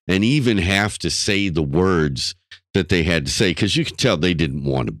there and even have to say the words that they had to say, because you can tell they didn't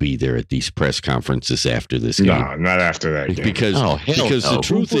want to be there at these press conferences after this game. No, not after that game. Because the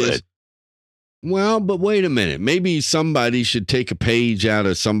truth is, well, but wait a minute. Maybe somebody should take a page out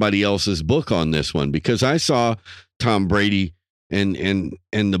of somebody else's book on this one, because I saw Tom Brady and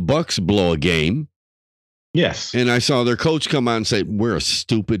the Bucs blow a game. Yes. And I saw their coach come out and say, we're a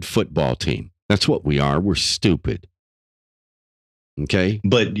stupid football team. That's what we are. We're stupid. Okay.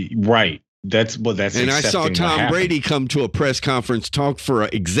 But right. That's and I saw Tom Brady come to a press conference, talk for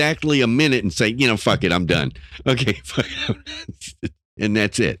exactly a minute and say, fuck it, I'm done. Okay. And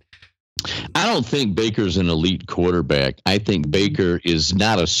that's it. I don't think Baker's an elite quarterback. I think Baker is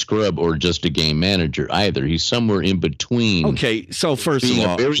not a scrub or just a game manager either. He's somewhere in between. Okay. So first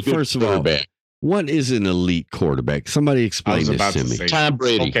of all, what is an elite quarterback? Somebody explain this to me. Tom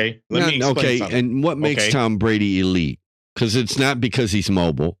Brady. Okay. Let me explain something. And what makes Tom Brady elite? Because it's not because he's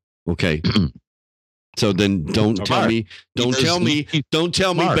mobile. Okay. So then don't tell me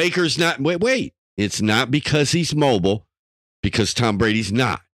Baker's not. Wait. It's not because he's mobile, because Tom Brady's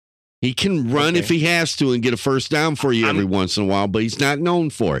not. He can run if he has to and get a first down for you every once in a while, but he's not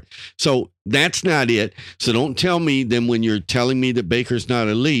known for it. So that's not it. So don't tell me then when you're telling me that Baker's not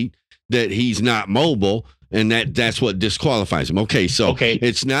elite, that he's not mobile, and that's what disqualifies him. Okay, so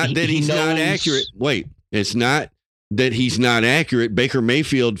it's not that he's not accurate. Wait, it's not that he's not accurate. Baker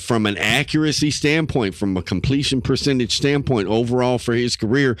Mayfield, from an accuracy standpoint, from a completion percentage standpoint, overall for his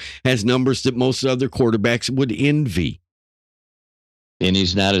career, has numbers that most other quarterbacks would envy. And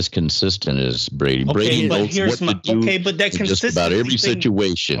he's not as consistent as Brady. Brady knows what to do but that in just about every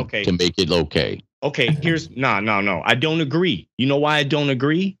situation to make it okay. Okay, no. I don't agree. You know why I don't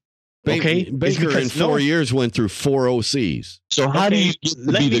agree? Baker in 4 years went through 4 OCs. So how do you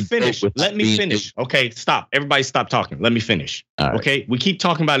let me finish? Okay, stop. Everybody stop talking. Let me finish. Right. Okay, we keep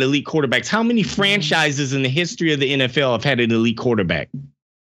talking about elite quarterbacks. How many franchises in the history of the NFL have had an elite quarterback?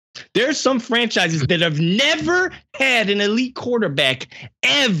 There are some franchises that have never had an elite quarterback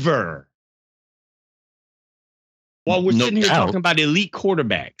ever. While we're sitting here talking about elite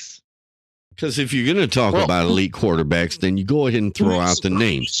quarterbacks. Because if you're going to talk about elite quarterbacks, then you go ahead and throw out the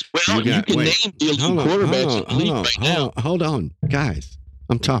names. Well, you can name the elite quarterbacks. Hold on, guys.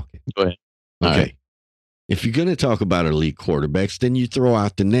 I'm talking. Go ahead. Okay. Right. If you're going to talk about elite quarterbacks, then you throw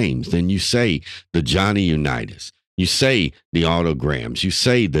out the names. Then you say the Johnny Unitas. You say the Autograms. You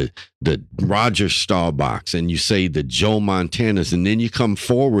say the Roger Staubachs, and you say the Joe Montanas, and then you come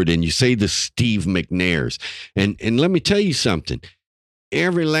forward and you say the Steve McNairs. And let me tell you something.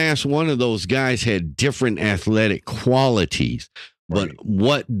 Every last one of those guys had different athletic qualities, but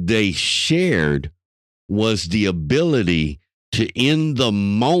what they shared was the ability to, in the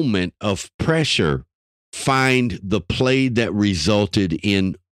moment of pressure, find the play that resulted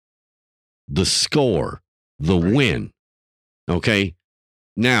in the score, the win. Okay.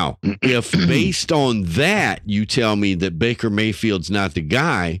 Now, if based on that, you tell me that Baker Mayfield's not the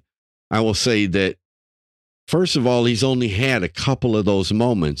guy, I will say that, first of all, he's only had a couple of those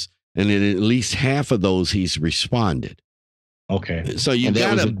moments, and in at least half of those, he's responded. Okay. So you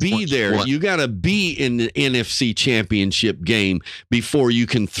got to be there. You got to be in the NFC Championship game before you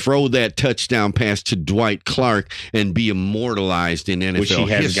can throw that touchdown pass to Dwight Clark and be immortalized in NFL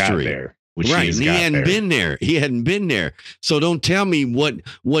history. Got there. Right. And he hadn't been there. He hadn't been there. So don't tell me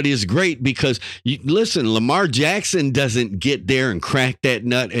what is great, because listen, Lamar Jackson doesn't get there and crack that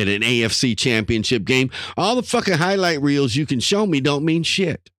nut at an AFC Championship game. All the fucking highlight reels you can show me don't mean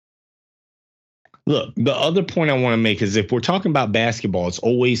shit. Look, the other point I want to make is if we're talking about basketball, it's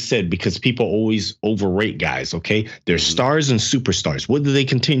always said, because people always overrate guys, okay? There's stars and superstars. What do they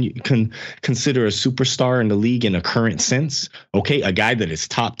consider a superstar in the league in a current sense? Okay, a guy that is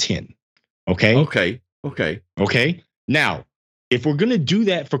top 10. Okay. Okay. Now, if we're going to do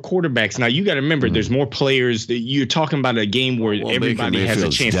that for quarterbacks, now you got to remember there's more players. That you're talking about a game where everybody has a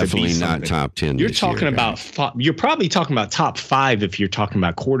chance to be definitely not something. top 10. You're this talking year, about guys. you're probably talking about top 5 if you're talking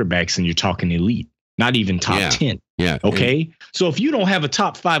about quarterbacks and you're talking elite, not even top 10. Yeah. Okay. So if you don't have a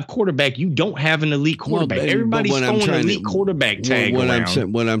top 5 quarterback, you don't have an elite quarterback. but Everybody's what I'm throwing trying to- elite quarterback tag what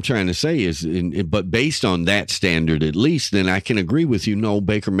around. what I'm trying to say is, but based on that standard, at least, then I can agree with you. No,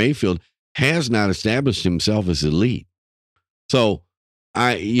 Baker Mayfield has not established himself as elite. So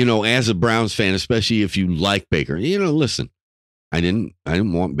as a Browns fan, especially if you like Baker, listen, I didn't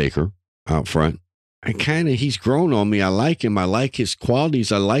want Baker out front. He's grown on me. I like him. I like his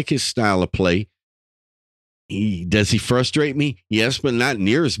qualities. I like his style of play. Does he frustrate me? Yes, but not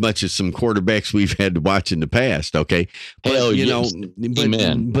near as much as some quarterbacks we've had to watch in the past. Okay. But, Hell, yes.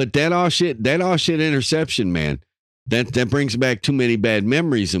 but that all shit interception, man, that brings back too many bad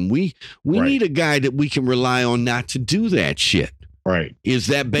memories. And we need a guy that we can rely on not to do that shit. Right. Is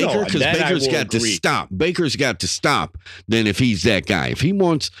that Baker? No, Because that I Baker's will got agree. to stop. Baker's got to stop then if he's that guy. If he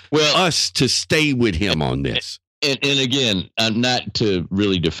wants us to stay with him on this. And again, not to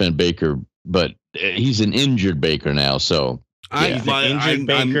really defend Baker, but he's an injured Baker now. So He's an injured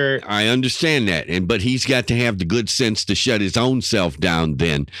Baker. I understand that. But he's got to have the good sense to shut his own self down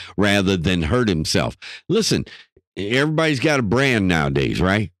then rather than hurt himself. Listen, everybody's got a brand nowadays,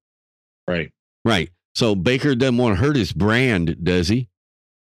 right? Right. Right. So Baker doesn't want to hurt his brand, does he?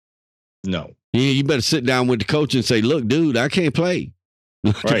 No. You better sit down with the coach and say, look, dude, I can't play.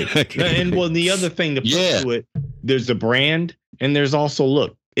 Right. And the other thing to put to it, there's the brand and there's also,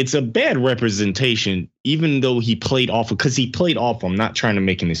 look, it's a bad representation, even though he played awful, because he played awful. I'm not trying to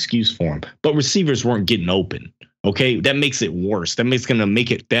make an excuse for him, but receivers weren't getting open. Okay, that makes it worse. That's going to make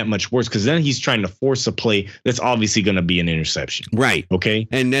it that much worse because then he's trying to force a play that's obviously going to be an interception. Right. Okay.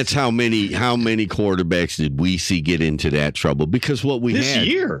 And that's how many quarterbacks did we see get into that trouble? Because what we this had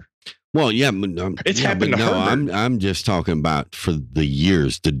year. Well, yeah, it's happened but to Herbert. I'm just talking about for the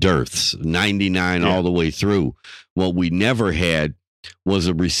years, the dearths, 99 all the way through. What we never had was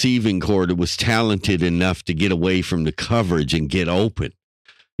a receiving core that was talented enough to get away from the coverage and get open.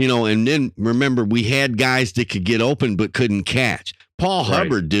 And then remember, we had guys that could get open but couldn't catch. Paul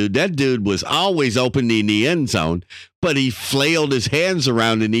Hubbard, dude, that dude was always open in the end zone, but he flailed his hands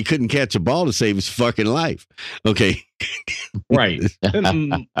around and he couldn't catch a ball to save his fucking life. Okay. Right.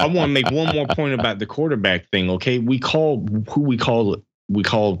 And, I want to make one more point about the quarterback thing. Okay. We call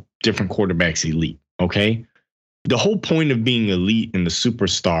different quarterbacks elite. Okay. The whole point of being elite and the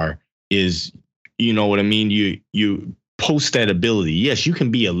superstar is, you know what I mean? You post that ability. Yes, you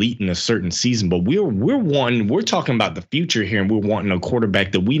can be elite in a certain season, but we're talking about the future here, and we're wanting a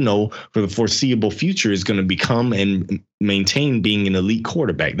quarterback that we know for the foreseeable future is going to become and maintain being an elite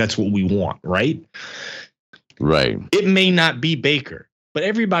quarterback. That's what we want, right? Right. It may not be Baker, but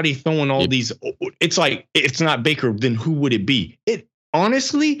everybody throwing all these. It's like, if it's not Baker, then who would it be?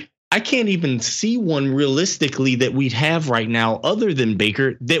 Honestly, I can't even see one realistically that we'd have right now other than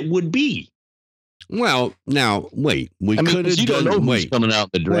Baker that would be. Well, now wait. We could have done. Know who's coming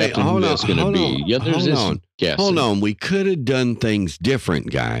out the draft and who that's going to be. Yeah, there's this guessing. Hold on. We could have done things different,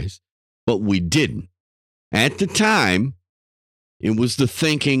 guys, but we didn't. At the time, it was the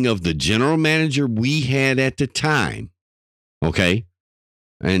thinking of the general manager we had at the time. Okay,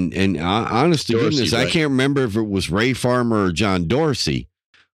 and honest to goodness, right? I can't remember if it was Ray Farmer or John Dorsey,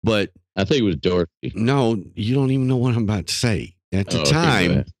 but I think it was Dorsey. No, you don't even know what I'm about to say. At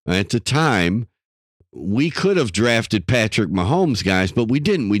the time. We could have drafted Patrick Mahomes, guys, but we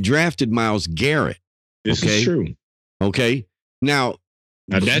didn't. We drafted Myles Garrett. This is true. Okay. Now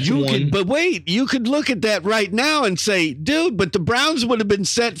that's one. But wait, you could look at that right now and say, dude, but the Browns would have been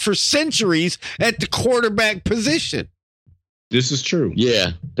set for centuries at the quarterback position. This is true.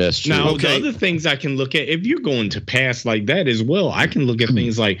 Yeah, that's true. Now, the other things I can look at, if you're going to pass like that as well, I can look at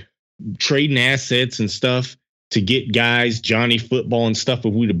things like trading assets and stuff to get guys, Johnny Football and stuff.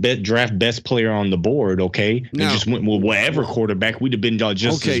 If we'd have draft best player on the board, okay, and just went with whatever quarterback, we'd have been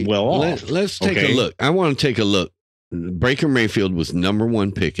just as well off. Let's take a look. I want to take a look. Baker Mayfield was number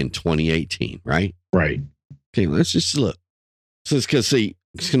 1 pick in 2018, right? Right. Okay, let's just look. So it's because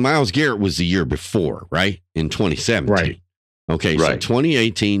Myles Garrett was the year before, right? In 2017. Right. Okay, so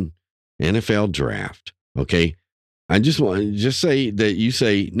 2018 NFL draft. Okay. I just want to say that you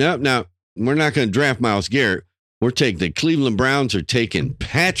say, no, we're not going to draft Myles Garrett. We're taking the Cleveland Browns are taking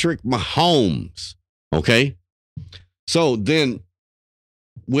Patrick Mahomes. Okay. So then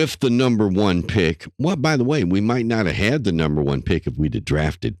with the number 1 pick, by the way, we might not have had the number 1 pick if we'd have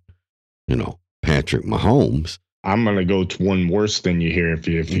drafted, Patrick Mahomes. I'm gonna go to one worse than you here if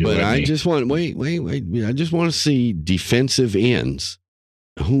you. But let me. just want wait. I just want to see defensive ends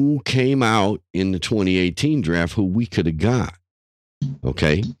who came out in the 2018 draft who we could have got.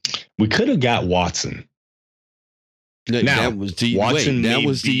 Okay, We could have got Watson. that was the Watson that may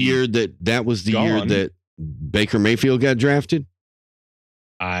was the be year year gone. that Baker Mayfield got drafted.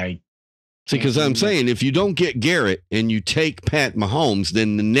 I See, because I'm saying if you don't get Garrett and you take Pat Mahomes,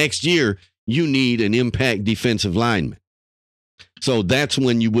 then the next year you need an impact defensive lineman. So that's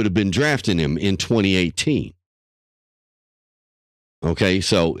when you would have been drafting him in 2018. Okay,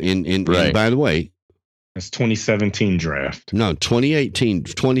 so and by the way, That's 2017 draft. no,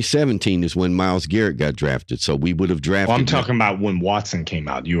 2017 is when Myles Garrett got drafted. So we would have drafted. Well, I'm him. talking about when Watson came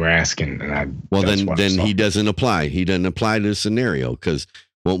out. You were asking, and I. Well, that's what I was then he talking- doesn't apply. He doesn't apply to the scenario because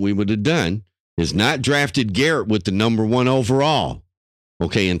what we would have done is not drafted Garrett with the number 1 overall.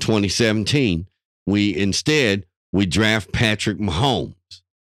 Okay, in 2017, we draft Patrick Mahomes.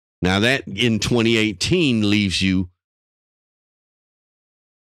 Now that in 2018 leaves you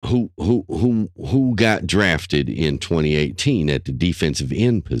who got drafted in 2018 at the defensive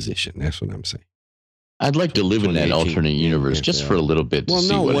end position. That's what I'm saying. I'd like to live in that 2018, alternate universe yeah, just yeah. for a little bit to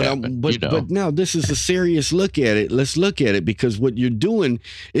see what happened. But now this is a serious look at it. Let's look at it because what you're doing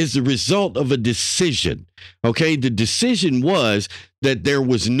is the result of a decision. Okay, the decision was that there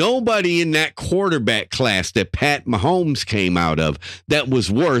was nobody in that quarterback class that Pat Mahomes came out of that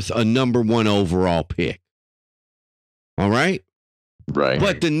was worth a number 1 overall pick. All right, Right.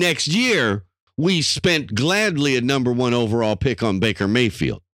 but the next year we spent gladly a number 1 overall pick on Baker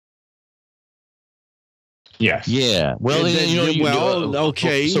Mayfield. Yes. Yeah. Well, And then-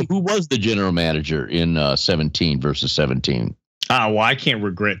 okay. So who was the general manager in 17 versus 17? Well, I can't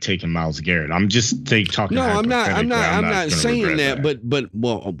regret taking Myles Garrett. I'm just talking. No, I'm not gonna saying regret that.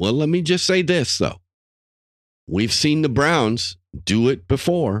 But let me just say this though. We've seen the Browns do it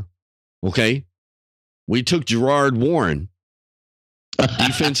before. Okay, we took Gerard Warren,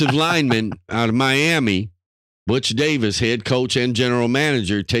 defensive lineman out of Miami. Butch Davis, head coach and general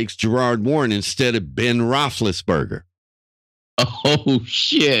manager, takes Gerard Warren instead of Ben Roethlisberger. Oh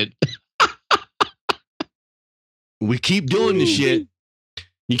shit! We keep doing this shit.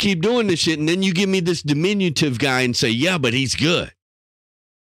 You keep doing this shit, and then you give me this diminutive guy and say, "Yeah, but he's good."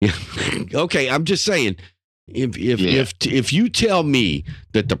 Yeah. Okay, I'm just saying. If you tell me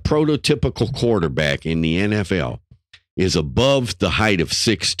that the prototypical quarterback in the NFL is above the height of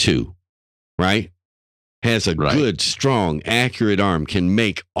 6'2", right? Has a good, strong, accurate arm, can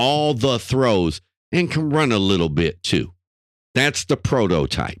make all the throws, and can run a little bit too. That's the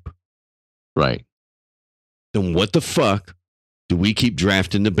prototype. Right. Then what the fuck do we keep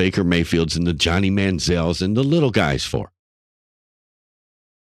drafting the Baker Mayfields and the Johnny Manziels and the little guys for?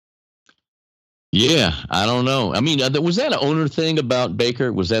 Yeah, I don't know. I mean, was that an owner thing about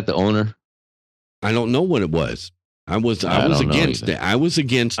Baker? Was that the owner? I don't know what it was. I was against it. I was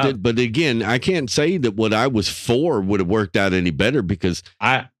against it, but again, I can't say that what I was for would have worked out any better because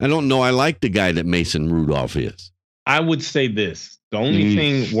I don't know. I like the guy that Mason Rudolph is. I would say this. The only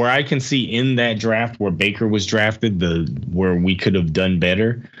thing where I can see in that draft where Baker was drafted, where we could have done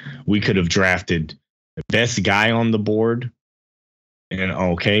better, we could have drafted the best guy on the board. And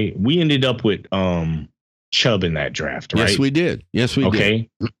we ended up with Chubb in that draft, right? Yes, we did. Okay.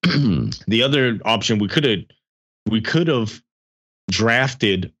 The other option we could have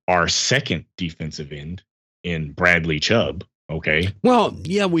drafted our second defensive end in Bradley Chubb. Okay. Well,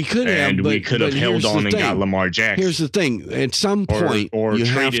 yeah, we could have, and we could have held on and got Lamar Jackson. Here's the thing: at some point, or you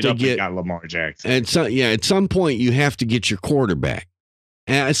have traded to up get and got Lamar Jackson. At some point, you have to get your quarterback.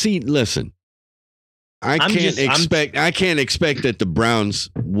 And I see. Listen, I can't expect that the Browns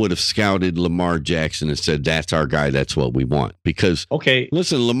would have scouted Lamar Jackson and said, "That's our guy. That's what we want." Because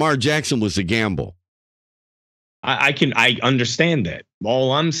listen, Lamar Jackson was a gamble. I understand that.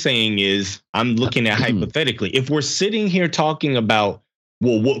 All I'm saying is I'm looking at hypothetically. If we're sitting here talking about,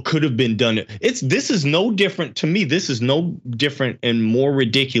 well, what could have been done, this is no different to me. This is no different and more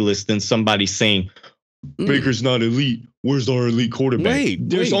ridiculous than somebody saying Baker's not elite. Where's our elite quarterback?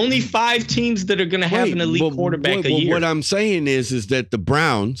 There's only 5 teams that are going to have an elite quarterback a year. What I'm saying is that the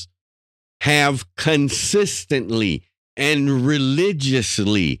Browns have consistently and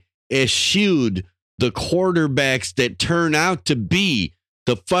religiously eschewed the quarterbacks that turn out to be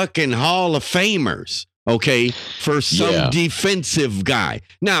the fucking Hall of Famers, okay, for some defensive guy.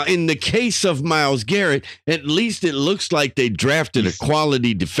 Now, in the case of Myles Garrett, at least it looks like they drafted a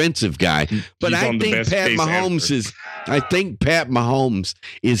quality defensive guy. But I think Pat Mahomes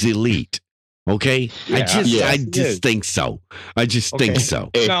is elite. Okay, I Yeah, just think so. I just think so.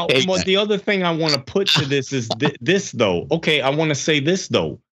 Now, but the other thing I want to put to this is this though. Okay, I want to say this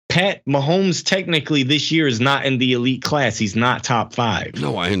though. Pat Mahomes technically this year is not in the elite class. He's not top 5.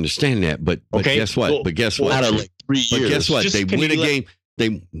 No, I understand that, but Okay, guess what? well, but guess well, what? Out of like 3 years. But guess what? Just They can win a you let-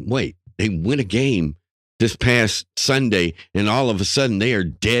 game. They win a game this past Sunday, and all of a sudden they are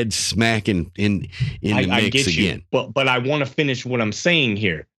dead smack in the I mix get you, again. but I want to finish what I'm saying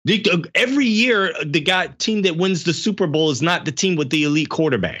here. Every year, the team that wins the Super Bowl is not the team with the elite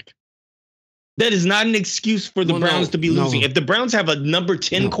quarterback. That is not an excuse for the Well, Browns no, to be no. losing. If the Browns have a number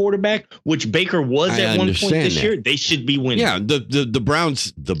 10 No. quarterback, which Baker was I at one point understand this that. year, they should be winning. Yeah, the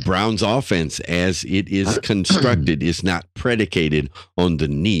Browns offense as it is constructed is not predicated on the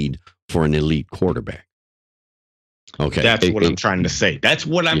need for an elite quarterback. Okay. That's what I'm trying to say. That's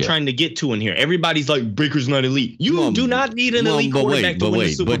what I'm Yeah. trying to get to in here. Everybody's like, Baker's not elite. You do not need an elite quarterback to win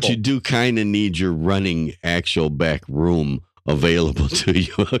the Super but Bowl. you do kind of need your running actual back room available to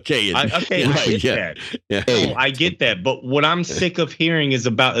you. Okay. I get that. Yeah. No, I get that. But what I'm sick of hearing is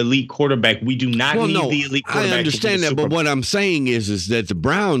about elite quarterback. We do not need the elite quarterback. I understand that, but what I'm saying is that the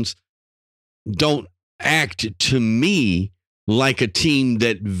Browns don't act to me like a team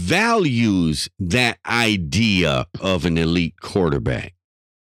that values that idea of an elite quarterback.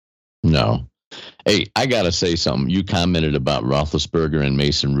 No. Hey, I got to say something. You commented about Roethlisberger and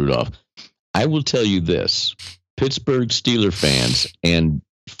Mason Rudolph. I will tell you this. Pittsburgh Steelers fans and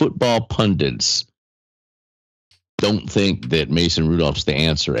football pundits don't think that Mason Rudolph's the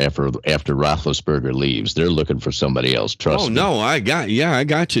answer after Roethlisberger leaves. They're looking for somebody else. Trust me. No, I got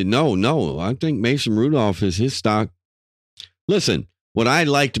you. No. I think Mason Rudolph is his stock. Listen, what I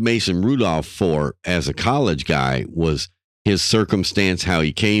liked Mason Rudolph for as a college guy was his circumstance, how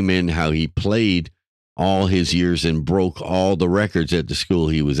he came in, how he played all his years and broke all the records at the school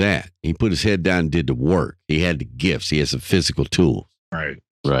he was at. He put his head down and did the work. He had the gifts. He has the physical tools. Right.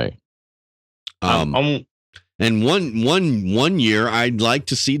 And one year, I'd like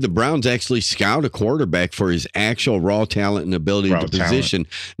to see the Browns actually scout a quarterback for his actual raw talent and ability to position,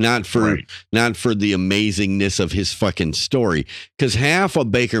 not for the amazingness of his fucking story. Because half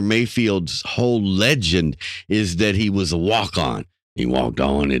of Baker Mayfield's whole legend is that he was a walk-on. He walked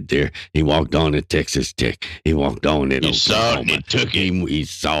on it there. He walked on at Texas Tech. He walked on it. He saw it and he took it. He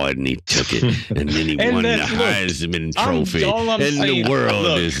saw it and he took it. And then he And won the that's- look, Heisman Trophy. all I'm And saying- the world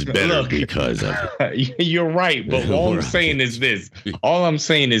look, is better look. because of it. You're right, but all I'm saying is this. All I'm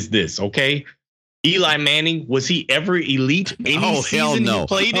saying is this, okay? Eli Manning, was he ever elite any season he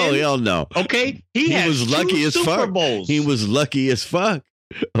played in? Oh, hell no. Okay? He was lucky as Super fuck. Bowls. He was lucky as fuck.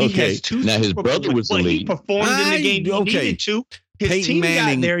 He Okay. has 2 Now, his Super brother Bowls, was but he elite. performed in the game he needed to. His team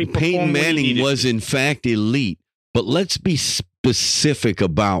got there. He performed Peyton when he Manning needed was to. in fact elite, but let's be specific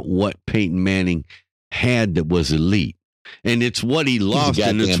about what Peyton Manning had that was elite. And it's what he lost,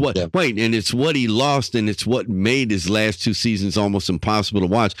 and it's what he lost, and it's what made his last 2 seasons almost impossible to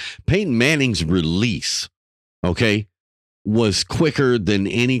watch. Peyton Manning's release, okay, was quicker than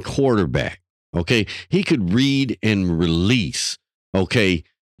any quarterback. Okay, he could read and release. Okay,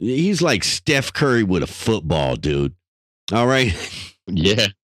 he's like Steph Curry with a football, dude. All right. Yeah.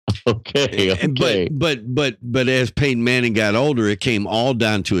 Okay. But as Peyton Manning got older, it came all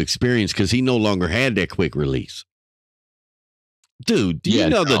down to experience because he no longer had that quick release. Dude, do you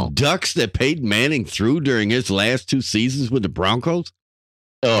know the ducks that Peyton Manning threw during his last 2 seasons with the Broncos?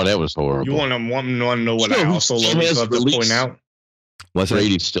 Oh, that was horrible. You want to know what I also love to point out? What's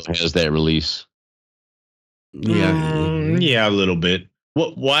Brady still has that release. Yeah. Yeah, a little bit.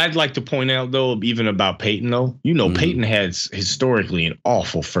 What I'd like to point out, though, even about Peyton, though, Peyton has historically an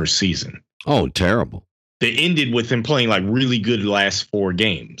awful first season. Oh, terrible. That ended with him playing like really good last 4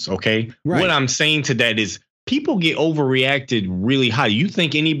 games. Okay. Right. What I'm saying to that is people get overreacted really high. You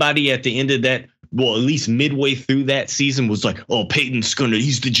think anybody at the end of that, well, at least midway through that season was like, oh,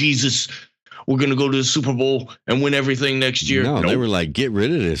 he's the Jesus. We're going to go to the Super Bowl and win everything next year. No, they were like, get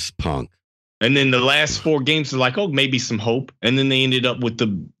rid of this punk. And then the last 4 games are like, oh, maybe some hope. And then they ended up with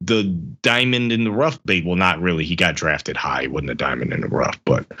the diamond in the rough. Well, not really. He got drafted high. It wasn't a diamond in the rough.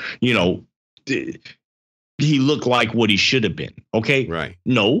 But, he looked like what he should have been. Okay? Right.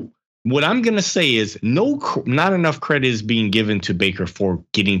 No. What I'm going to say is not enough credit is being given to Baker for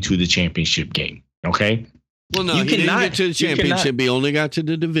getting to the championship game. Okay? Well, no, he didn't get to the championship. He only got to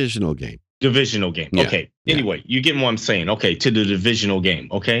the divisional game. Divisional game. Yeah. Okay. Anyway, you get what I'm saying. Okay. To the divisional game.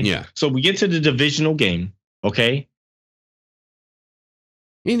 Okay. Yeah. So we get to the divisional game. Okay.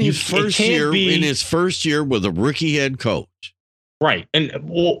 In his first year with a rookie head coach. Right. And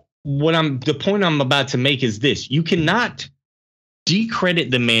the point I'm about to make is this. You cannot decredit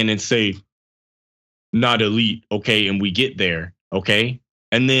the man and say, not elite, okay, and we get there, okay,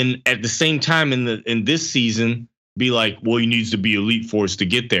 and then at the same time in this season be like, well, he needs to be elite for us to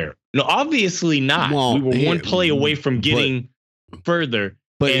get there. No, obviously not. Well, we were one play away from getting further.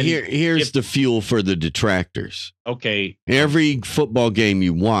 But And here's the fuel for the detractors. Okay, Every football game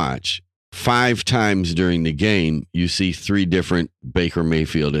you watch, 5 times during the game, you see 3 different Baker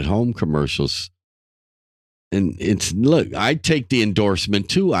Mayfield at home commercials. And look, I'd take the endorsement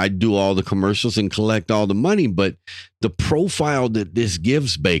too. I'd do all the commercials and collect all the money. But the profile that this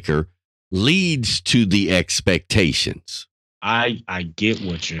gives Baker leads to the expectations. I get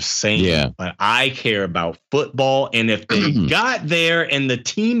what you're saying, Yeah. but I care about football. And if they got there and the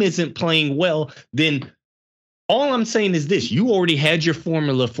team isn't playing well, then all I'm saying is this: you already had your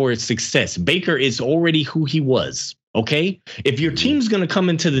formula for its success. Baker is already who he was. Okay. If your team's going to come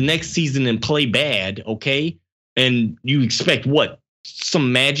into the next season and play bad, okay, and you expect what?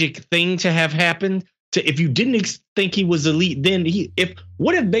 Some magic thing to have happened? If you didn't think he was elite, then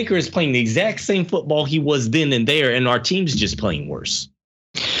what if Baker is playing the exact same football he was then and there, and our team's just playing worse?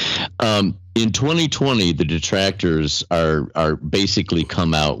 In 2020, the detractors are basically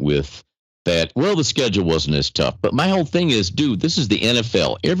come out with that, well, the schedule wasn't as tough. But my whole thing is, dude, this is the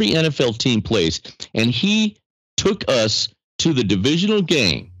NFL. Every NFL team plays, and he took us to the divisional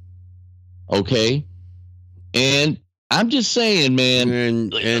game, okay? And I'm just saying, man.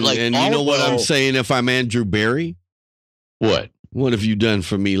 And like, you know what I'm saying? If I'm Andrew Berry, what? What have you done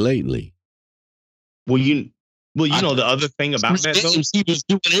for me lately? Well, you know the other thing about that, though, He was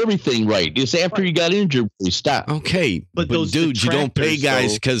doing everything right. It's after he got injured, he stopped. Okay, but those dude, you don't pay detractors, guys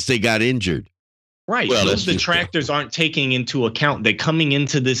though- because they got injured. right? Well, Those that's- detractors aren't taking into account that coming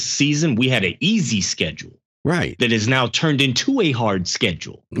into this season, we had an easy schedule Right, that is now turned into a hard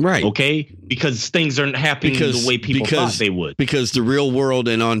schedule. right. Okay, because things aren't happening the way people thought they would. Because the real world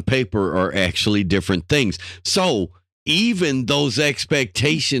and on paper are actually different things. So even those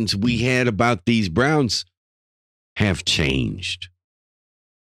expectations we had about these Browns have changed.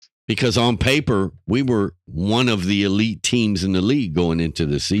 Because on paper, we were one of the elite teams in the league going into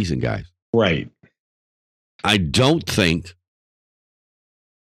the season, guys. Right. I don't think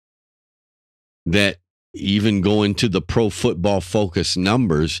that even going to the Pro Football Focus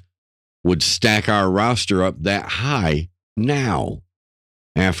numbers would stack our roster up that high now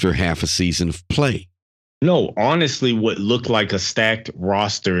after half a season of play. No, honestly, what looked like a stacked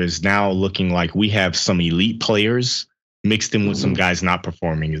roster is now looking like we have some elite players mixed in with some guys not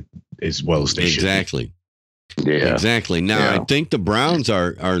performing as well as they should. Exactly. Yeah. Exactly. Now, Yeah. I think the Browns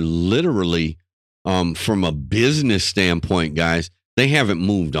are literally, from a business standpoint, guys, they haven't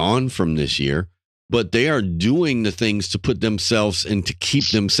moved on from this year, but they are doing the things to put themselves and to keep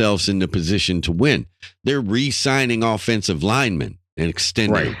themselves in the position to win. They're re-signing offensive linemen and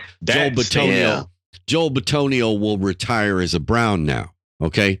extending Right. them. That's- Joel Bitonio will retire as a Brown now.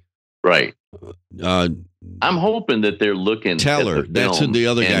 Okay. Right. Uh, I'm hoping that they're looking Teller. at the That's who film the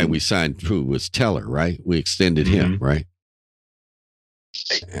other guy and, we signed. Who was Teller? Right. We extended him. Right.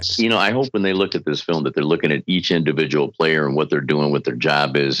 you know, I hope when they look at this film that they're looking at each individual player and what they're doing, what their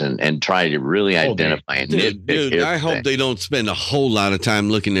job is, and try to really identify and nitpick Dude, I hope everything. they don't spend a whole lot of time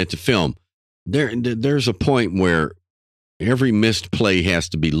looking at the film. There's a point where every missed play has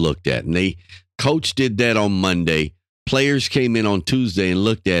to be looked at, and coach did that on Monday. Players came in on Tuesday and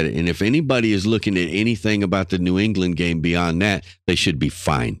looked at it, and if anybody is looking at anything about the New England game beyond that, they should be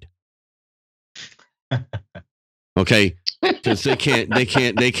fined. Okay, because they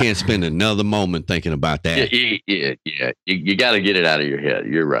can't spend another moment thinking about that. Yeah. You got to get it out of your head.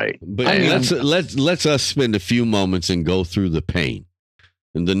 You're right. But I mean, let's us spend a few moments and go through the pain.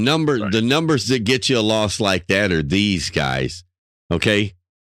 And the numbers that get you a loss like that are these guys. Okay.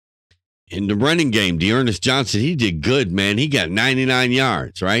 In the running game, Dearness Johnson, he did good, man. He got 99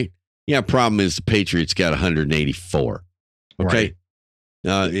 yards, right? Yeah, problem is the Patriots got 184. Okay.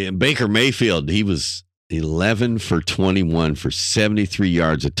 And Baker Mayfield, he was 11 for 21 for 73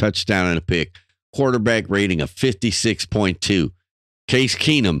 yards, a touchdown and a pick. Quarterback rating of 56.2. Case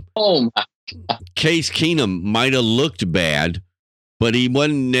Keenum might have looked bad, but he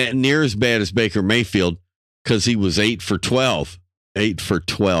wasn't near as bad as Baker Mayfield because he was 8 for 12. 8 for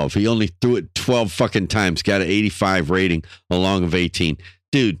 12. He only threw it 12 fucking times, got an 85 rating along of 18.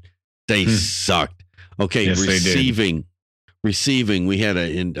 Dude, they sucked. Okay, Yes, receiving, we had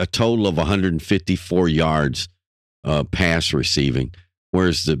a total of 154 yards pass receiving,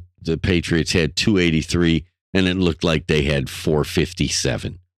 whereas the Patriots had 283, and it looked like they had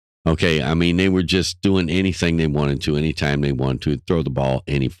 457. Okay, I mean, they were just doing anything they wanted to, anytime they wanted to, throw the ball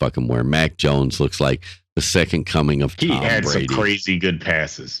any fucking where. Mac Jones looks like the the second coming of He Tom had Brady. some crazy good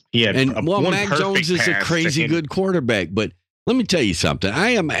passes. He had one Mac perfect Jones is a pass crazy to good quarterback, but let me tell you something. I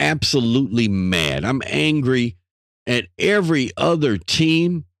am absolutely mad. I'm angry at every other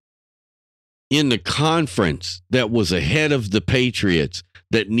team in the conference that was ahead of the Patriots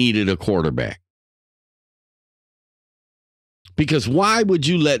that needed a quarterback. Because why would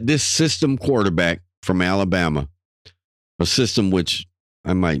you let this system quarterback from Alabama, a system which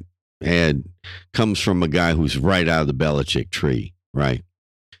I might add comes from a guy who's right out of the Belichick tree, right?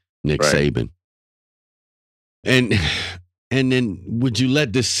 Nick Saban. And then would you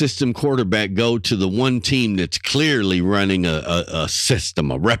let this system quarterback go to the one team that's clearly running a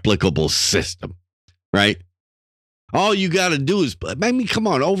system, a replicable system, right? All you got to do is, I mean, come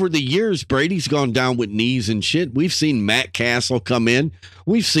on. Over the years, Brady's gone down with knees and shit. We've seen Matt Castle come in.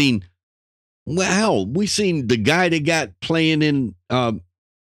 We've seen, we've seen the guy that got playing in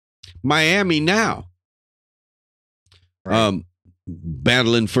Miami now,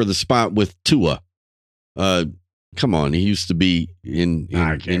 battling for the spot with Tua. Come on, he used to be in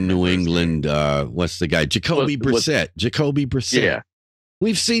New England. What's the guy? Jacoby Brissett. Jacoby Brissett. Yeah.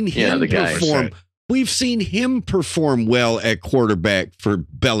 We've seen him perform. Brissett. We've seen him perform well at quarterback for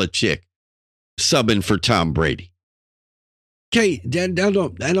Belichick, subbing for Tom Brady. Okay, I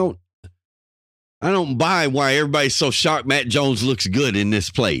don't buy why everybody's so shocked Mac Jones looks good in this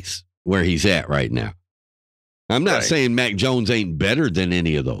place where he's at right now. I'm not saying Mac Jones ain't better than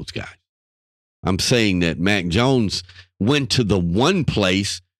any of those guys. I'm saying that Mac Jones went to the one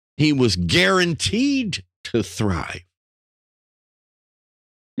place he was guaranteed to thrive.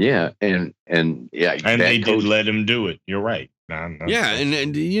 Yeah, and they did let him do it. You're right.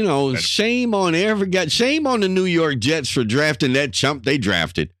 And you know, shame on the New York Jets for drafting that chump they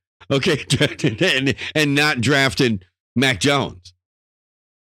drafted. Okay, and not drafting Mac Jones.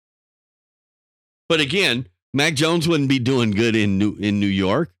 But again, Mac Jones wouldn't be doing good in New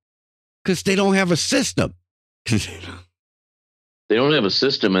York because they don't have a system. They don't have a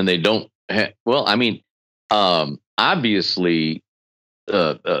system, and they don't have. Well, I mean, obviously.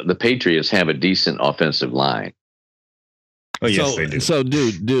 The Patriots have a decent offensive line. Oh, yes, they do. So,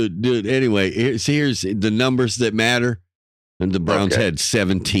 dude. Anyway, here's the numbers that matter. And the Browns had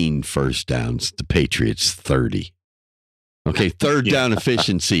 17 first downs. The Patriots 30. Okay, third down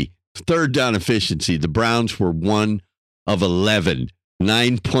efficiency. The Browns were 1 of 11,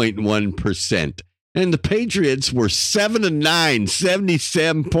 9.1%. And the Patriots were 7 of 9,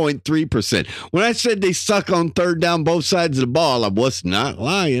 77.3%. When I said they suck on third down both sides of the ball, I was not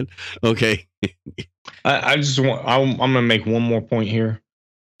lying. Okay. I'm going to make one more point here.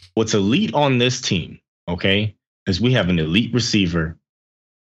 What's elite on this team, okay, is we have an elite receiver,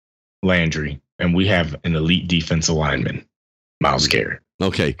 Landry, and we have an elite defensive lineman, Myles Garrett.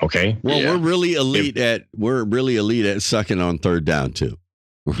 Okay. Well, we're really elite at sucking on third down too.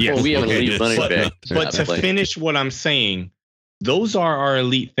 Yes. Well, we have an elite running back. But to finish what I'm saying, those are our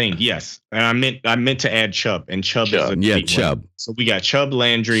elite thing. Yes, and I meant to add Chubb, and Chubb is an elite Chubb. one. So we got Chubb,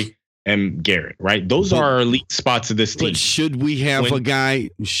 Landry, and Garrett. Right, those are our elite spots of this team. But should we have a guy?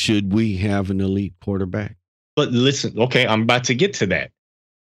 Should we have an elite quarterback? But listen, okay, I'm about to get to that.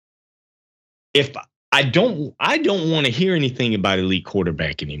 If I don't want to hear anything about elite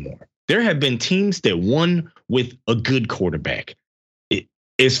quarterback anymore. There have been teams that won with a good quarterback.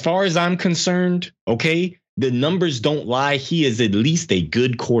 As far as I'm concerned, okay, the numbers don't lie. He is at least a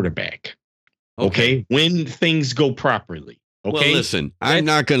good quarterback. Okay, when things go properly. Okay, well, listen, I'm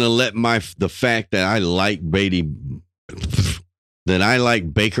not going to let the fact that I like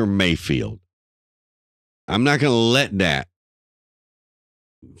Baker Mayfield. I'm not going to let that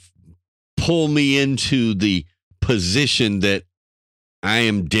pull me into the position that I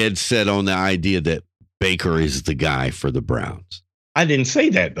am dead set on the idea that Baker is the guy for the Browns. I didn't say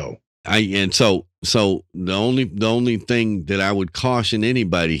that though. So the only thing that I would caution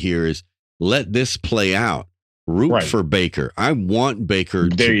anybody here is let this play out. Root for Baker. I want Baker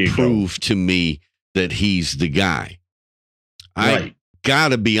to prove to me that he's the guy. I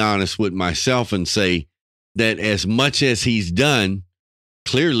gotta be honest with myself and say that as much as he's done,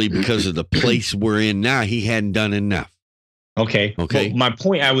 clearly because of the place we're in now, he hadn't done enough. Okay. Well, my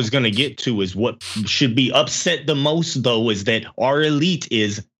point I was going to get to is what should be upset the most, though, is that our elite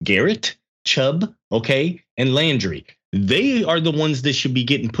is Garrett, Chubb, okay, and Landry. They are the ones that should be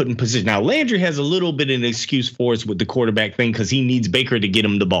getting put in position. Now, Landry has a little bit of an excuse for us with the quarterback thing because he needs Baker to get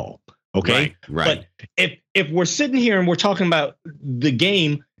him the ball. Okay. Right. But if we're sitting here and we're talking about the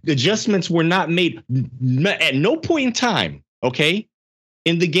game, the adjustments were not made at no point in time. Okay.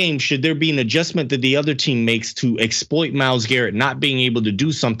 in the game should there be an adjustment that the other team makes to exploit Myles Garrett not being able to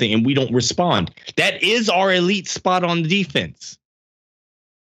do something and we don't respond? That is our elite spot on the defense.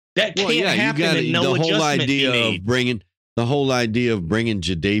 That can't happen and no adjustment be made. The whole idea of bringing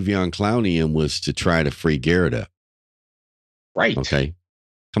Jadeveon Clowney in was to try to free Garrett up. Right. Okay.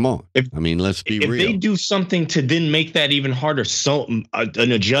 Come on. Let's be real. If they do something to then make that even harder,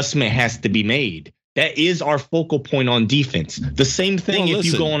 an adjustment has to be made. That is our focal point on defense. The same thing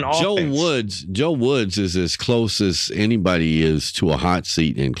you go on offense. Joe Woods is as close as anybody is to a hot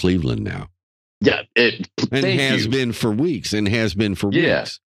seat in Cleveland now. Yeah. Been for weeks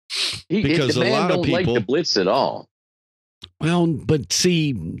weeks. Because the a lot don't of people like the blitz at all. Well, but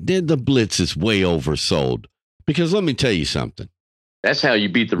see, the blitz is way oversold. Because let me tell you something. That's how you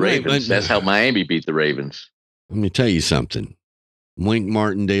beat the Ravens. That's how Miami beat the Ravens. Let me tell you something. Wink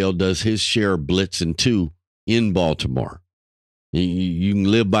Martindale does his share of blitzing too in Baltimore. You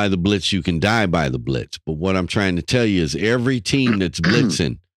can live by the blitz, you can die by the blitz. But what I'm trying to tell you is every team that's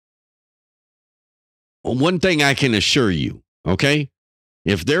blitzing, one thing I can assure you, okay?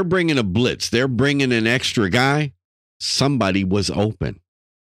 If they're bringing a blitz, they're bringing an extra guy, somebody was open.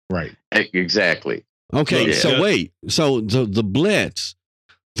 Right. Exactly. Okay, so wait. So the blitz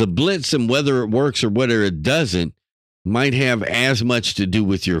and whether it works or whether it doesn't might have as much to do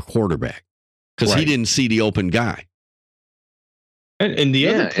with your quarterback because he didn't see the open guy. And the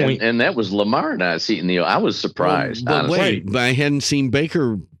other point, and that was Lamar not seeing the. I was surprised. But I hadn't seen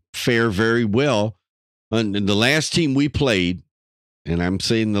Baker fare very well. And the last team we played, and I'm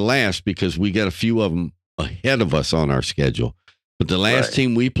saying the last because we got a few of them ahead of us on our schedule. But the last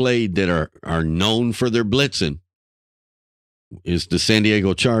team we played that are known for their blitzing is the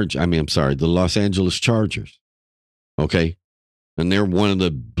the Los Angeles Chargers. Okay. And they're one of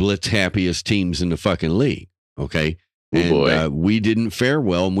the blitz happiest teams in the fucking league. Okay. We didn't fare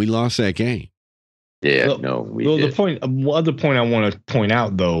well and we lost that game. Yeah, did. The other point I want to point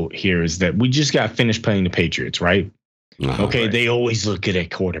out though here is that we just got finished playing the Patriots, right? Okay. Right. They always look at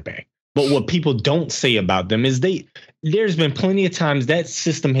quarterback. But what people don't say about them is there's been plenty of times that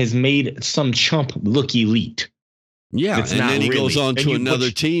system has made some chump look elite. Yeah, and then he goes on to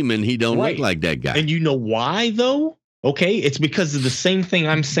another team and he don't look like that guy. And you know why, though? Okay, it's because of the same thing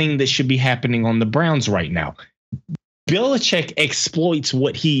I'm saying that should be happening on the Browns right now. Belichick exploits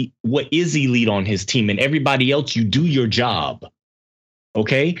what is elite on his team, and everybody else, you do your job.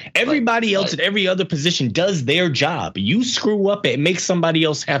 Okay, everybody else at every other position does their job. You screw up, it makes somebody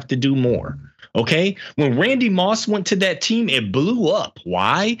else have to do more. Okay, when Randy Moss went to that team, it blew up.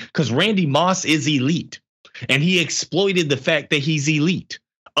 Why? Because Randy Moss is elite, and he exploited the fact that he's elite.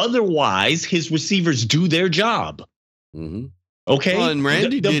 Otherwise, his receivers do their job. Mm-hmm. Okay, well, and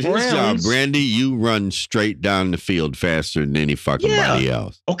Randy did his job. Randy, you run straight down the field faster than any fucking body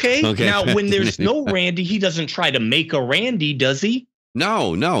else. Okay, now when there's no Randy, he doesn't try to make a Randy, does he?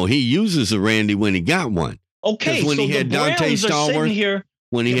 No, he uses a Randy when he got one. Okay, when he had Dante Stallworth,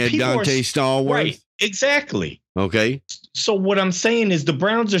 right? Exactly. Okay. So what I'm saying is the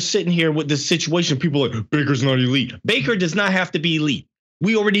Browns are sitting here with this situation. People are like, Baker's not elite. Baker does not have to be elite.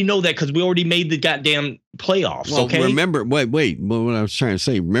 We already know that because we already made the goddamn playoffs. Well, okay. Remember, wait. What I was trying to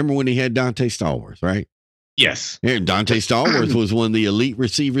say. Remember when he had Dante Stallworth, right? Yes. Dante Stallworth was one of the elite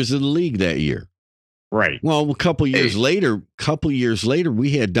receivers of the league that year. Right. Well, a couple years later,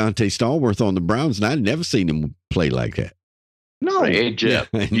 we had Dante Stallworth on the Browns, and I'd never seen him play like that. No. Hey, Jeff,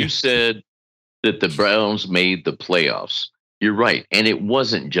 you said that the Browns made the playoffs. You're right. And it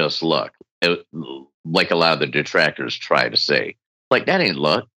wasn't just luck, like a lot of the detractors try to say. Like, that ain't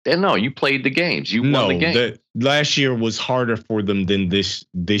luck. No, you played the games. You won the game. Last year was harder for them than this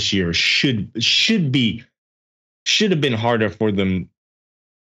year. Should have been harder for them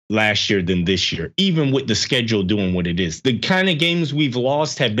last year than this year, even with the schedule doing what it is. The kind of games we've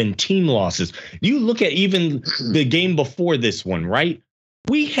lost have been team losses. You look at even the game before this one, right?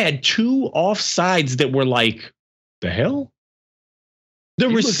 We had 2 offsides that were like, the hell? The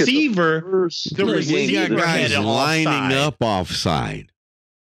receiver got guys lining up offside.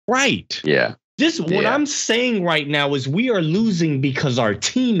 Right. Yeah. What I'm saying right now is we are losing because our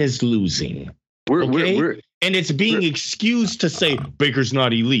team is losing. And it's being excused to say Baker's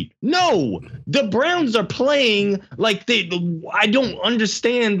not elite. No, the Browns are playing like I don't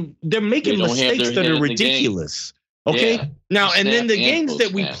understand. They're making mistakes that are ridiculous. Okay. Yeah. Now, and then the games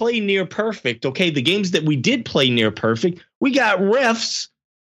that we play near perfect. Okay. The games that we did play near perfect, we got refs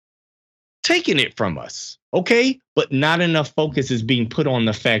taking it from us. Okay. But not enough focus is being put on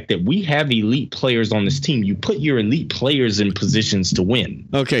the fact that we have elite players on this team. You put your elite players in positions to win.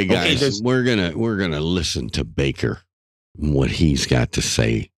 Okay, guys, we're gonna listen to Baker. what he's got to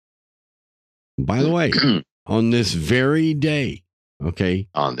say. By the way, on this very day, okay,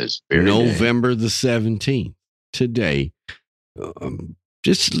 On this very day. November the 17th, today,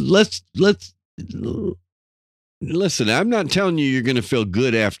 just let's listen. I'm not telling you you're going to feel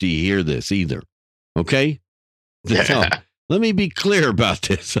good after you hear this either. Okay. Let me be clear about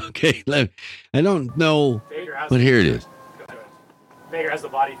this. Okay. I don't know, but here it is. Baker, how's the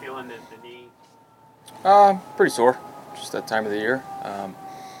body feeling, the knee? Pretty sore. Just that time of the year.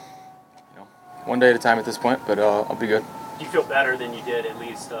 One day at a time at this point, but I'll be good. Do you feel better than you did at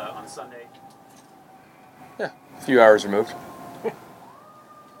least on Sunday? Yeah, a few hours removed.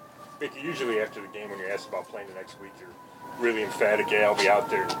 Vicky, usually after the game when you're asked about playing the next week, you're really emphatic, yeah, I'll be out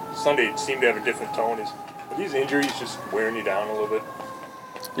there. Sunday seemed to have a different tone. Are these injuries just wearing you down a little bit?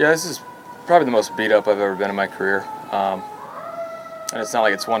 Yeah, this is probably the most beat up I've ever been in my career. And it's not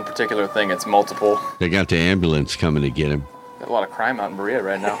like it's one particular thing, it's multiple. They got the ambulance coming to get him. Got a lot of crime out in Berea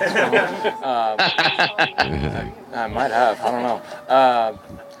right now. I might have, I don't know.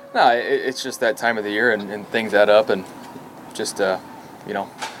 No, it's just that time of the year and things add up and just, a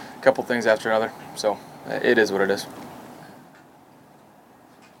couple things after another. So it is what it is.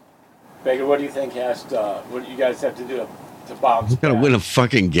 Baker, what do you think what you guys have to do to bounce Got to win a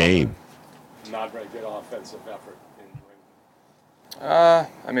fucking game. Not very good offensive effort in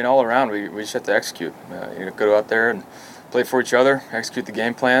New England. All around, we just have to execute. Go out there and play for each other, execute the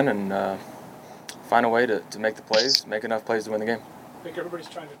game plan, and find a way to make the plays, make enough plays to win the game. I think everybody's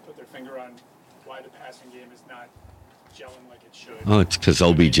trying to put their finger on why the passing game is not gelling like it should. Oh, it's because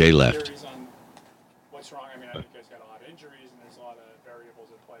OBJ left. Theories on what's wrong? I think you guys got a lot of injuries, and there's a lot of variables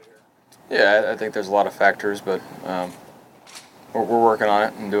at play here. Yeah, I think there's a lot of factors, but we're working on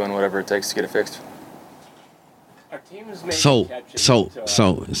it and doing whatever it takes to get it fixed. Our team is making So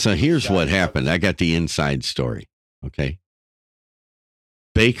catches here's what happened. I got the inside story. Okay.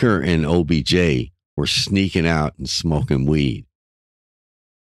 Baker and OBJ were sneaking out and smoking weed.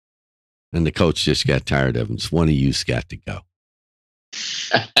 And the coach just got tired of them. So one of you's got to go.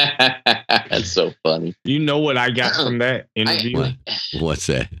 That's so funny. You know what I got from that interview? What's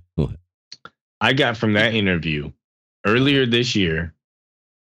that? What? I got from that interview earlier this year.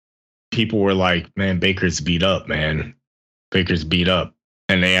 People were like, man, Baker's beat up, man. Baker's beat up.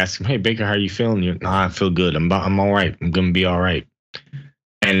 And they asked him, hey, Baker, how you feeling? Nah, I feel good. I'm all right. I'm going to be all right.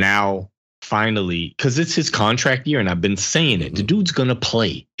 And now, finally, because it's his contract year, and I've been saying it, the dude's going to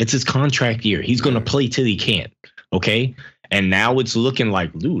play. It's his contract year. He's going to play till he can't. Okay? And now it's looking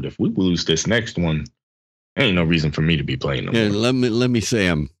like, dude, if we lose this next one, there ain't no reason for me to be playing no more. Let me say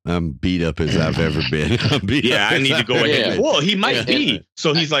I'm beat up as I've ever been. I need to go ahead. Yeah. Well, he might be.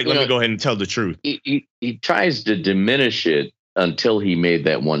 So he's like, let me go ahead and tell the truth. He tries to diminish it until he made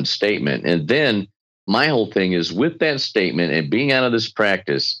that one statement. And then my whole thing is with that statement and being out of this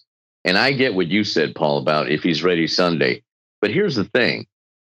practice, and I get what you said, Paul, about if he's ready Sunday. But here's the thing.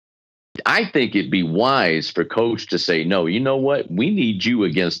 I think it'd be wise for coach to say, no, you know what? We need you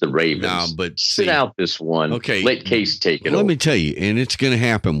against the Ravens. No, but sit out this one. Okay. Let Case take it Let over. me tell you, and it's going to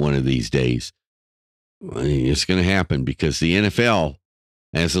happen one of these days. It's going to happen because the NFL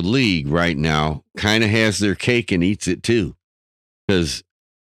as a league right now kind of has their cake and eats it too. Because,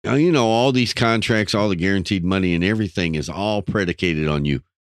 all these contracts, all the guaranteed money and everything is all predicated on you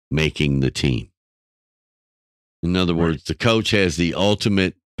making the team. In other words, the coach has the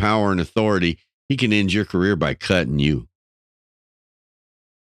ultimate power and authority. He can end your career by cutting you.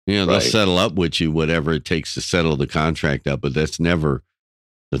 They'll settle up with you, whatever it takes to settle the contract up, but that's never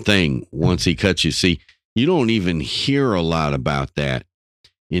the thing. Once he cuts you, see, you don't even hear a lot about that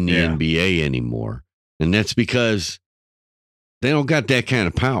in the NBA anymore. And that's because they don't got that kind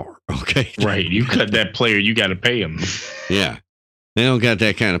of power. Okay. Right. You cut that player, you got to pay him. Yeah. They don't got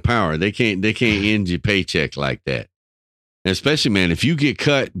that kind of power. They can't end your paycheck like that. And especially, man, if you get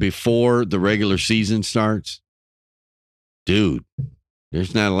cut before the regular season starts, dude,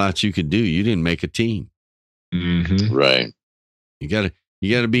 there's not a lot you can do. You didn't make a team. Mm-hmm. Right. You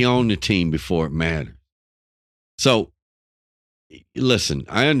gotta be on the team before it matters. So listen,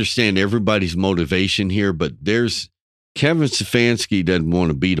 I understand everybody's motivation here, but Kevin Stefanski doesn't want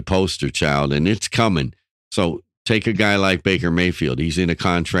to be the poster child, and it's coming. So take a guy like Baker Mayfield. He's in a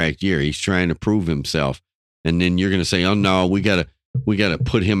contract year. He's trying to prove himself. And then you're going to say, oh, no, we got to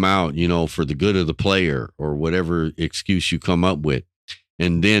put him out, for the good of the player or whatever excuse you come up with.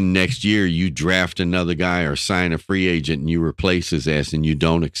 And then next year you draft another guy or sign a free agent and you replace his ass and you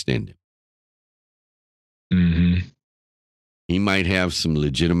don't extend him. Mm-hmm. He might have some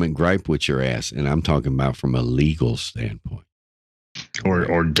legitimate gripe with your ass. And I'm talking about from a legal standpoint.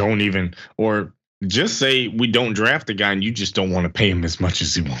 Or don't even, or just say we don't draft the guy and you just don't want to pay him as much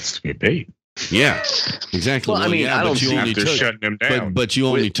as he wants to get paid. Yeah, exactly. Well, I mean, I don't but you see only after took, shutting him down. but you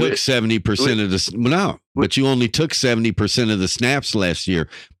only Wait, took wait. 70% of the no. But you only took 70% of the snaps last year.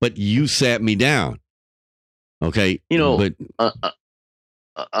 But you sat me down. Okay, You know, but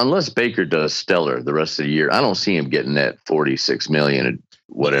unless Baker does stellar the rest of the year, I don't see him getting that $46 million or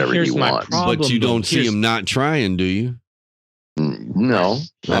whatever Here's he my wants. problem. but you though, don't see here's- him not trying, do you? No, All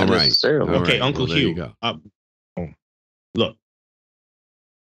not right. necessarily. All Okay, right, Uncle well, there you Hugh. go. Look,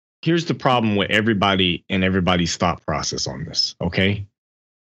 here's the problem with everybody and everybody's thought process on this. Okay,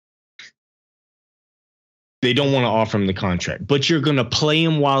 they don't want to offer him the contract, but you're gonna play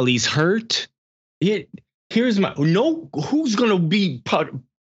him while he's hurt. Here's my who's gonna be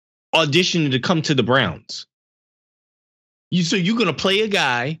auditioning to come to the Browns? So you're gonna play a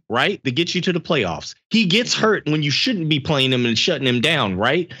guy, right, that gets you to the playoffs. He gets hurt when you shouldn't be playing him and shutting him down,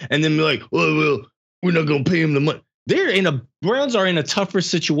 right? And then be like, well, we're not gonna pay him the money. Browns are in a tougher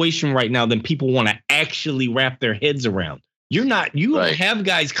situation right now than people want to actually wrap their heads around. You Right. don't have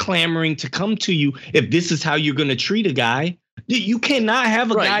guys clamoring to come to you if this is how you're gonna treat a guy. You cannot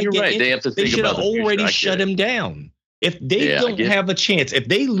have a Right, guy. you're right. They have to think should about have the future. already I get shut it. him down. If they Yeah, I don't get it. have a chance, if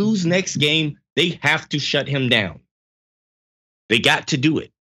they lose next game, they have to shut him down. They got to do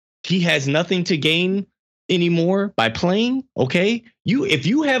it. He has nothing to gain anymore by playing. Okay. If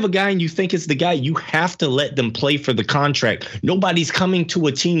you have a guy and you think it's the guy, you have to let them play for the contract. Nobody's coming to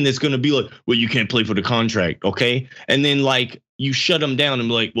a team that's going to be like, well, you can't play for the contract. Okay. And then like you shut them down and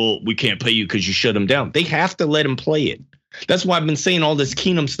be like, well, we can't pay you because you shut them down. They have to let him play it. That's why I've been saying all this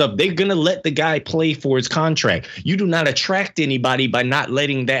Keenum stuff. They're going to let the guy play for his contract. You do not attract anybody by not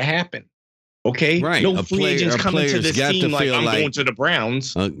letting that happen. Okay, Right. no A free player- agents a coming to player's this got to team like feel I'm like- going to the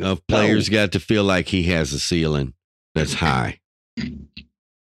Browns. Players got to feel like he has a ceiling that's high.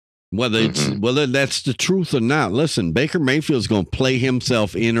 Whether that's the truth or not. Listen, Baker Mayfield's going to play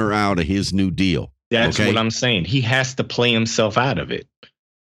himself in or out of his new deal. That's okay. what I'm saying. He has to play himself out of it.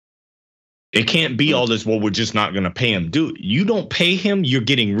 It can't be all this, well, we're just not going to pay him. Dude, you don't pay him, you're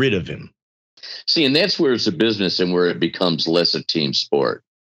getting rid of him. See, and that's where it's a business and where it becomes less a team sport,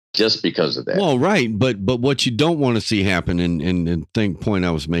 just because of that. Well, right, but what you don't want to see happen, and point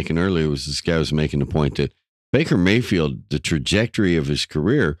I was making earlier was this guy was making the point that Baker Mayfield, the trajectory of his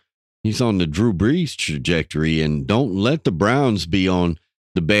career, he's on the Drew Brees trajectory, and don't let the Browns be on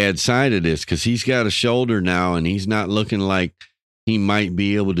the bad side of this because he's got a shoulder now, and he's not looking like he might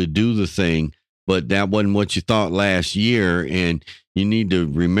be able to do the thing. But that wasn't what you thought last year, and you need to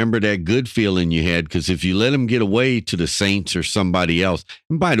remember that good feeling you had because if you let him get away to the Saints or somebody else,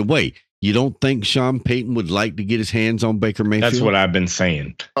 and by the way, you don't think Sean Payton would like to get his hands on Baker Mayfield? That's what I've been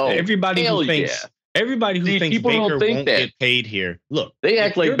saying. Oh, everybody hell who thinks yeah. everybody who See, thinks people don't Baker think won't that. get paid here. Look, They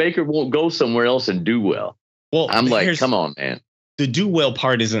act if like you're- Baker won't go somewhere else and do well. Well, I'm like, here's- come on, man. The do well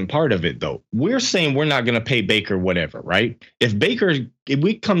part isn't part of it, though. We're saying we're not going to pay Baker whatever, right? If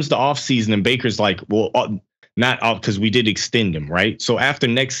it comes to off season and Baker's like, well, not off because we did extend him, right? So after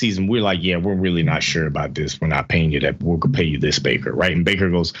next season, we're like, yeah, we're really not sure about this. We're not paying you that. We're going to pay you this, Baker, right? And Baker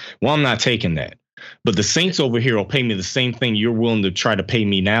goes, well, I'm not taking that. But the Saints over here will pay me the same thing you're willing to try to pay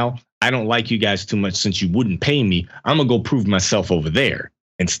me now. I don't like you guys too much since you wouldn't pay me. I'm going to go prove myself over there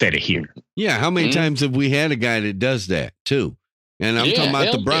instead of here. Yeah, how many times have we had a guy that does that too? And I'm Yeah, talking about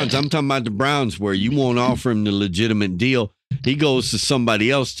the hell Browns. yeah. I'm talking about the Browns where you won't offer him the legitimate deal. He goes to somebody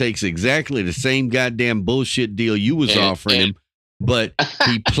else, takes exactly the same goddamn bullshit deal you was offering him, but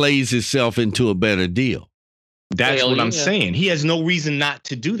he plays himself into a better deal. That's Hell what I'm yeah. saying. He has no reason not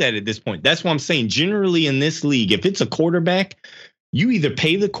to do that at this point. That's what I'm saying. Generally in this league, if it's a quarterback, you either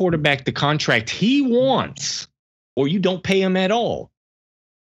pay the quarterback the contract he wants or you don't pay him at all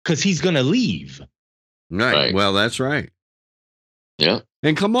because he's going to leave. Right. Well, that's right. Yeah.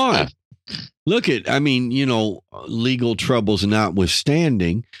 And come on. Look legal troubles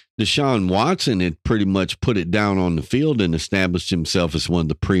notwithstanding, Deshaun Watson had pretty much put it down on the field and established himself as one of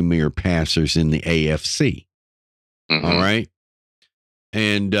the premier passers in the AFC. Mhm. All right.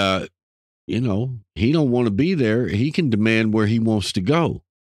 And, he don't want to be there. He can demand where he wants to go.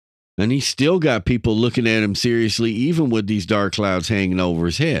 And he's still got people looking at him seriously, even with these dark clouds hanging over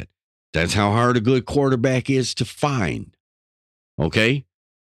his head. That's how hard a good quarterback is to find. Okay.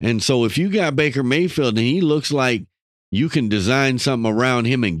 And so if you got Baker Mayfield and he looks like you can design something around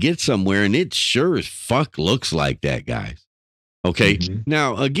him and get somewhere, and it sure as fuck looks like that, guys. Okay. Mhm.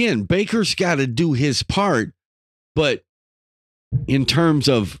 Now, again, Baker's got to do his part, but in terms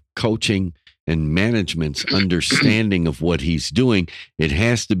of coaching and management's understanding of what he's doing, it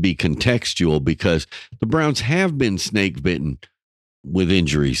has to be contextual because the Browns have been snake bitten with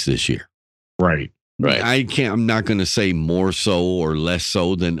injuries this year. Right. I'm not going to say more so or less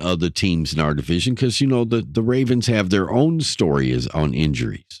so than other teams in our division because, the Ravens have their own story on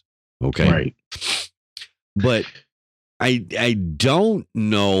injuries. Okay. Right. But I don't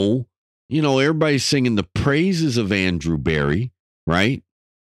know, everybody's singing the praises of Andrew Berry, right?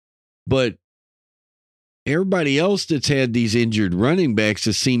 But everybody else that's had these injured running backs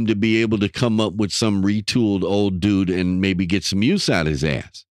has seemed to be able to come up with some retooled old dude and maybe get some use out of his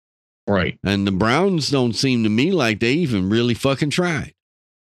ass. Right. And the Browns don't seem to me like they even really fucking tried.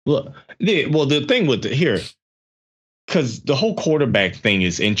 Look, the thing with because the whole quarterback thing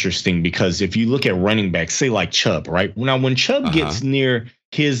is interesting because if you look at running backs, say like Chubb, right? Now, when Chubb gets near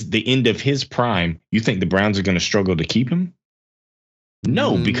the end of his prime, you think the Browns are going to struggle to keep him?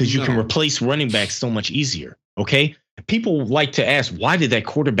 No, because you can replace running backs so much easier. Okay. People like to ask, why did that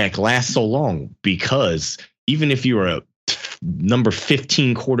quarterback last so long? Because even if you're a number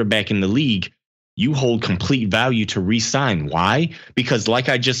 15 quarterback in the league, you hold complete value to re-sign. Why? Because like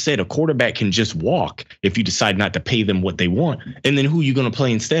I just said, a quarterback can just walk if you decide not to pay them what they want. And then who are you going to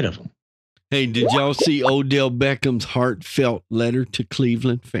play instead of them? Hey, did y'all see Odell Beckham's heartfelt letter to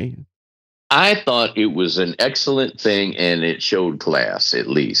Cleveland fans? I thought it was an excellent thing, and it showed class, at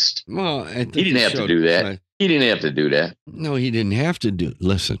least. Well, I think he didn't have to do that. Class. He didn't have to do that. No, he didn't have to do it.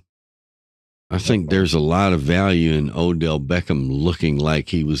 Listen, I think there's a lot of value in Odell Beckham looking like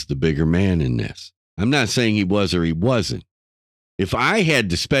he was the bigger man in this. I'm not saying he was or he wasn't. If I had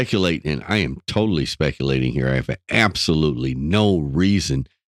to speculate, and I am totally speculating here, I have absolutely no reason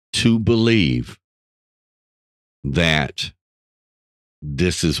to believe that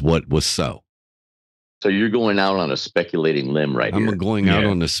this is what was so. So you're going out on a speculating limb right here. I'm going out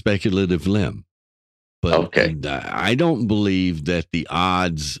on a speculative limb. But okay. I don't believe that the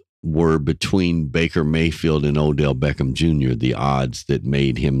odds were between Baker Mayfield and Odell Beckham Jr., the odds that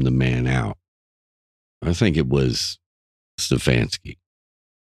made him the man out. I think it was Stefanski.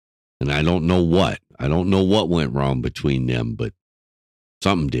 And I don't know what. I don't know what went wrong between them, but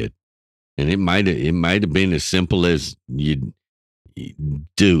something did. And it might have been as simple as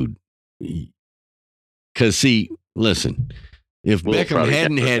dude. Because see, listen, if Beckham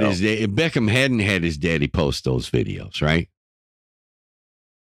hadn't had his daddy post those videos, right?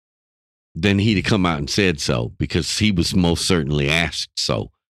 Then he'd have come out and said so because he was most certainly asked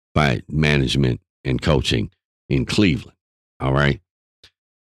so by management and coaching in Cleveland. All right.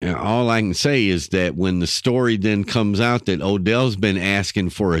 And all I can say is that when the story then comes out that Odell's been asking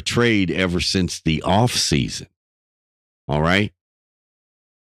for a trade ever since the off season. All right.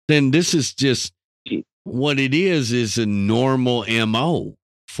 Then this is just what it is a normal MO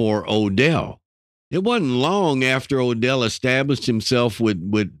for Odell. It wasn't long after Odell established himself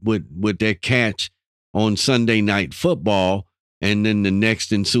with that catch on Sunday Night Football, and then the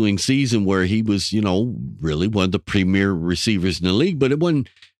next ensuing season where he was, really one of the premier receivers in the league. But it wasn't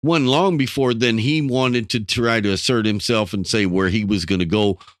long before then he wanted to try to assert himself and say where he was going to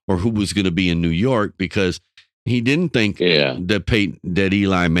go or who was going to be in New York because he didn't think that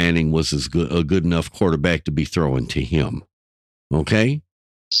Eli Manning was a good enough quarterback to be throwing to him. Okay?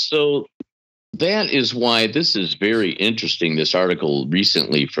 So that is why this is very interesting, this article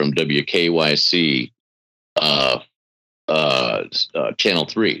recently from WKYC, Channel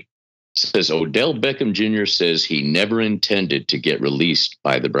 3. Says Odell Beckham Jr. says he never intended to get released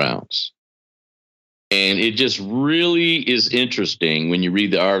by the Browns. And it just really is interesting when you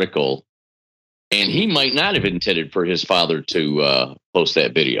read the article. And he might not have intended for his father to post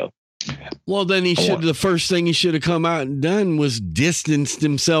that video. Well, then the first thing he should have come out and done was distanced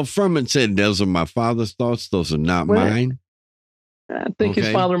himself from it and said, those are my father's thoughts. Those are not mine. I think his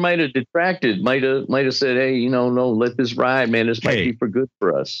father might have detracted, might have said, hey, no, let this ride, man. This might be for good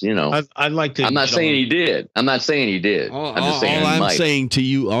for us. I'd like to. I'm not saying he did. I'm not saying he did. All I'm saying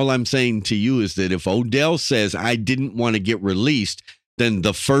to you is that if Odell says I didn't want to get released, then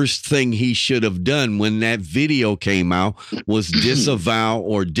the first thing he should have done when that video came out was disavow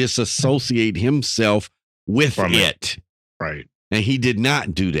or disassociate himself with it. Right. And he did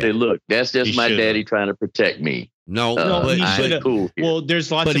not do that. Hey, look, that's just my daddy trying to protect me. No, but he should have. Cool. Well,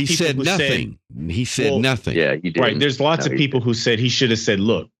 there's lots of people said who nothing. He said nothing. Yeah, he did. Right. There's lots of people who said he should have said,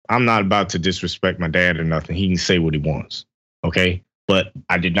 look, I'm not about to disrespect my dad or nothing. He can say what he wants. Okay. But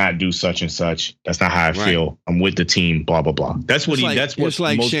I did not do such and such. That's not how I feel. I'm with the team, blah, blah, blah. That's what most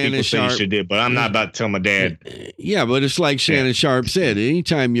Shannon people say he should do. But I'm not about to tell my dad. Yeah, but it's like Shannon Sharp said.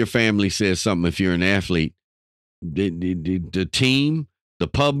 Anytime your family says something, if you're an athlete, the team, the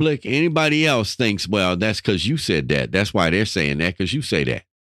public, anybody else thinks, well, that's because you said that. That's why they're saying that, because you say that.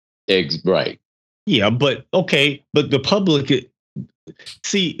 Right. Yeah, but okay. But the public,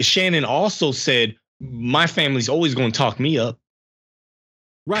 See, Shannon also said, my family's always going to talk me up.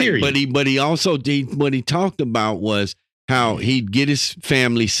 Right. Period. But he also did what he talked about was how he'd get his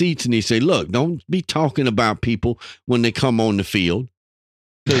family seats and he'd say, look, don't be talking about people when they come on the field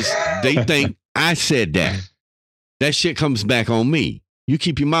because they think I said that. That shit comes back on me. You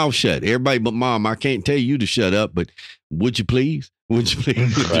keep your mouth shut. Everybody but mom, I can't tell you to shut up, but would you please? Would you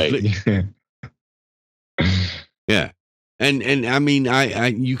please? Would you please? Yeah. And I mean, I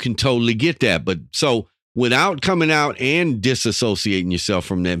you can totally get that. But so without coming out and disassociating yourself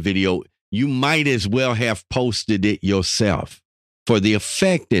from that video, you might as well have posted it yourself for the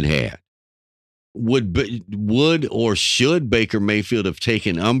effect it had. Would or should Baker Mayfield have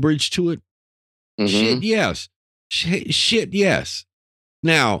taken umbrage to it? Mhm. Shit, yes. Shit, yes.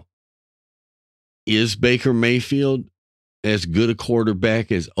 Now, is Baker Mayfield as good a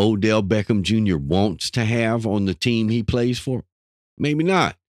quarterback as Odell Beckham Jr. wants to have on the team he plays for? Maybe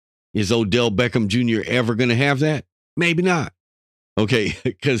not. Is Odell Beckham Jr. ever going to have that? Maybe not. Okay,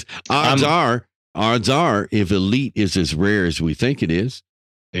 because odds are, if elite is as rare as we think it is,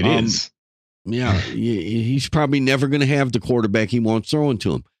 It is. yeah, he's probably never going to have the quarterback he wants thrown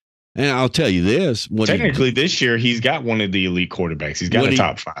to him. And I'll tell you this: Technically, this year he's got one of the elite quarterbacks. He's got a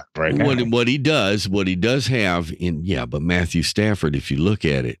top 5 right now. What he does have but Matthew Stafford, if you look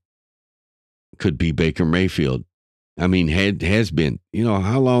at it, could be Baker Mayfield. I mean, has been. You know,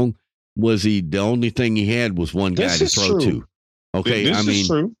 how long was he? The only thing he had was one guy to throw to. Okay, This is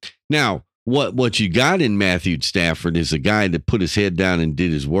true. Now, what you got in Matthew Stafford is a guy that put his head down and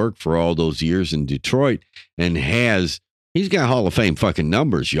did his work for all those years in Detroit and he's got Hall of Fame fucking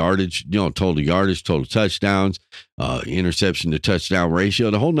numbers, yardage, total yardage, total touchdowns, interception to touchdown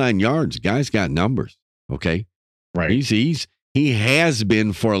ratio, the whole 9 yards. Guy's got numbers. Okay. Right. He has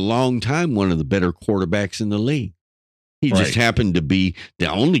been for a long time one of the better quarterbacks in the league. He just happened to be the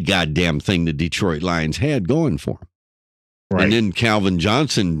only goddamn thing the Detroit Lions had going for him. Right. And then Calvin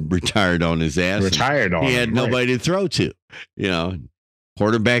Johnson retired on his ass. He had nobody to throw to.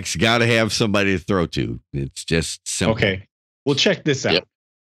 Quarterbacks got to have somebody to throw to. It's just simple. Okay. Well, check this out. Yep.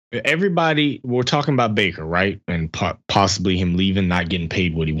 Everybody, we're talking about Baker, right? And possibly him leaving, not getting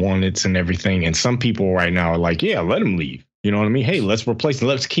paid what he wanted and everything. And some people right now are like, yeah, let him leave. You know what I mean? Hey, let's replace him.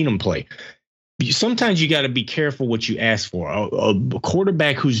 Let's Keenum play. Sometimes you got to be careful what you ask for. A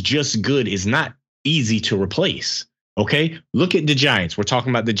quarterback who's just good is not easy to replace. Okay, look at the Giants. We're talking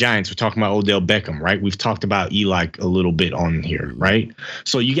about the Giants. We're talking about Odell Beckham, right? We've talked about Eli a little bit on here, right?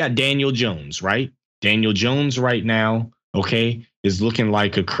 So you got Daniel Jones, right? Daniel Jones right now, okay, is looking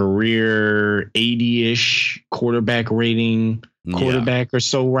like a career 80-ish quarterback rating quarterback or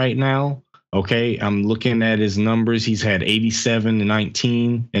so right now. Okay, I'm looking at his numbers. He's had 87 and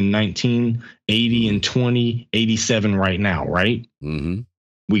 19 and 19, 80 and 20, 87 right now, right? Mm-hmm.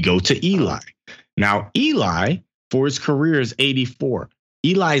 We go to Eli. Now, Eli, for his career, is 84.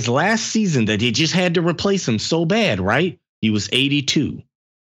 Eli's last season that they just had to replace him so bad, right? He was 82.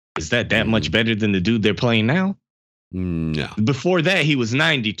 Is that much better than the dude they're playing now? No. Before that, he was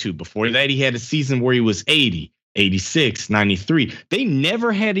 92. Before that, he had a season where he was 80, 86, 93. He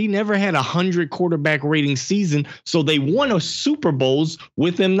never had a 100 quarterback rating season. So they won a Super Bowls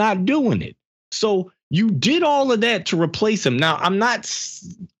with him not doing it. So you did all of that to replace him. Now, I'm not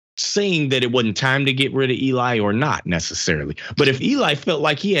saying that it wasn't time to get rid of Eli or not necessarily. But if Eli felt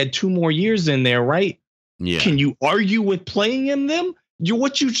like he had 2 more years in there, right? Yeah. Can you argue with playing him them?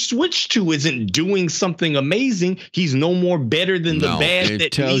 What you switch to isn't doing something amazing. He's no more better than the bad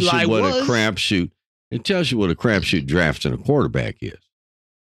that Eli was. It tells you what a crapshoot drafting a quarterback is.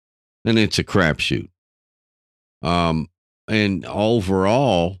 And it's a crapshoot. And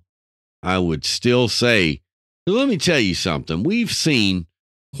overall, I would still say, let me tell you something. We've seen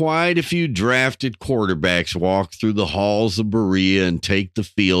quite a few drafted quarterbacks walk through the halls of Berea and take the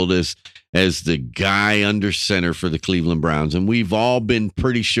field as the guy under center for the Cleveland Browns. And we've all been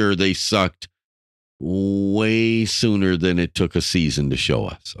pretty sure they sucked way sooner than it took a season to show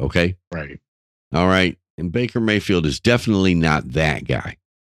us. Okay. Right. All right. And Baker Mayfield is definitely not that guy.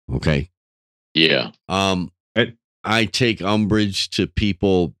 Okay. Yeah. I take umbrage to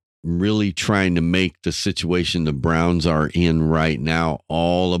people really trying to make the situation the Browns are in right now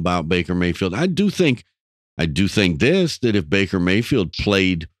all about Baker Mayfield. I do think that if Baker Mayfield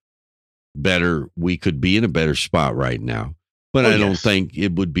played better, we could be in a better spot right now. But I don't think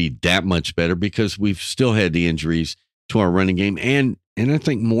it would be that much better because we've still had the injuries to our running game. And I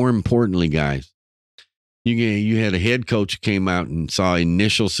think more importantly, guys, you had a head coach who came out and saw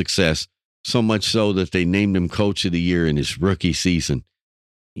initial success, so much so that they named him coach of the year in his rookie season.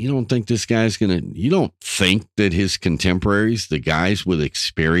 you don't think this guy's you don't think that his contemporaries, the guys with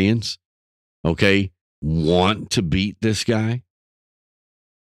experience, okay, want to beat this guy?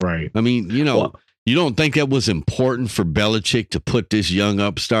 Right. I mean, you don't think that was important for Belichick to put this young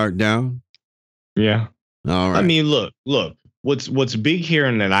upstart down? Yeah. All right. I mean, look, what's big here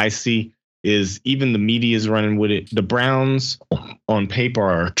and that I see is even the media is running with it. The Browns on paper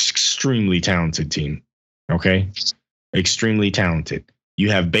are an extremely talented team. Okay. Extremely talented. You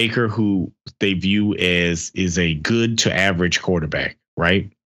have Baker, who they view as is a good to average quarterback,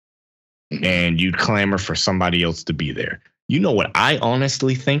 right? And you'd clamor for somebody else to be there. You know what I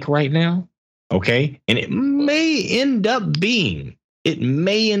honestly think right now? Okay. And it may end up being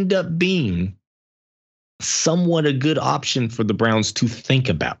somewhat a good option for the Browns to think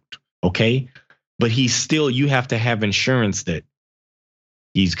about. Okay. But you have to have insurance that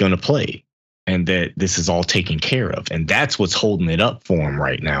he's going to play and that this is all taken care of. And that's what's holding it up for him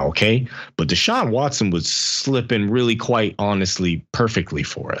right now. Okay. But Deshaun Watson was slipping really quite honestly perfectly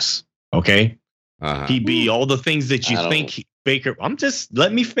for us. Okay. He'd be all the things that you think Baker.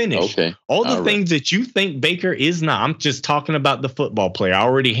 Let me finish. Okay. All the things that you think Baker is not. I'm just talking about the football player. I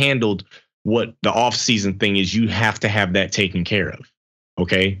already handled what the offseason thing is. You have to have that taken care of.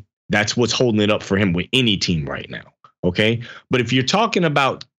 Okay. That's what's holding it up for him with any team right now. Okay. But if you're talking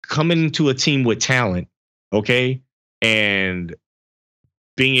about coming into a team with talent, okay, and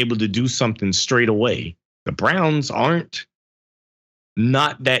being able to do something straight away, the Browns aren't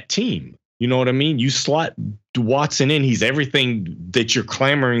not that team. You know what I mean? You slot Watson in. He's everything that you're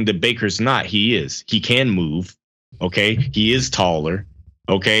clamoring that Baker's not. He is. He can move. Okay. He is taller.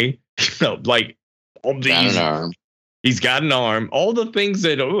 Okay. Like all these. Got an arm. He's got an arm. All the things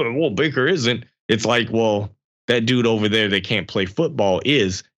that, Baker isn't. It's like, well, that dude over there that can't play football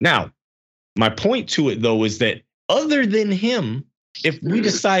is. Now, my point to it, though, is that other than him, if we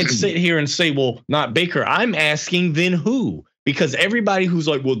decide to sit here and say, well, not Baker, I'm asking then who? Because everybody who's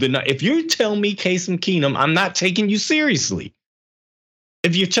like, well, then if you tell me Case Keenum, I'm not taking you seriously.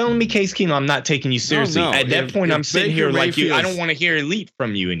 If you're telling me Case Keenum, I'm not taking you seriously. No. At that point, I'm sitting here like you. I don't want to hear elite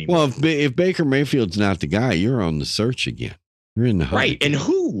from you anymore. Well, if Baker Mayfield's not the guy, you're on the search again. You're in the hunt. Right. Again. And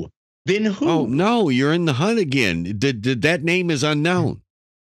who? Then who? Oh, no, you're in the hunt again. That name is unknown.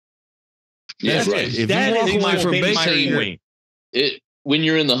 Yeah, right. If you walk away from Baker, when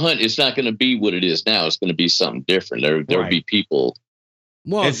you're in the hunt, it's not going to be what it is now. It's going to be something different. There'll be people.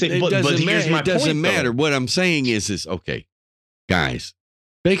 Well, it doesn't matter. What I'm saying is okay, guys.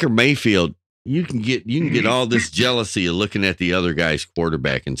 Baker Mayfield, you can get all this jealousy of looking at the other guy's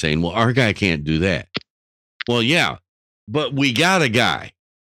quarterback and saying, well, our guy can't do that. Well, yeah, but we got a guy.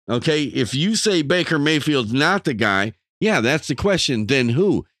 Okay, if you say Baker Mayfield's not the guy, yeah, that's the question. Then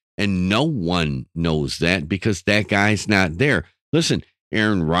who? And no one knows that because that guy's not there. Listen,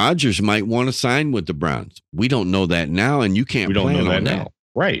 Aaron Rodgers might want to sign with the Browns. We don't know that now, and you can't plan on that.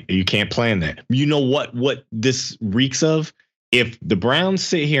 Right. You can't plan that. You know what this reeks of? If the Browns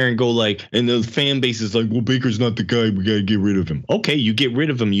sit here and go like, and the fan base is like, well, Baker's not the guy. We got to get rid of him. Okay, you get rid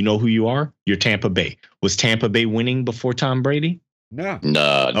of him. You know who you are? You're Tampa Bay. Was Tampa Bay winning before Tom Brady? No.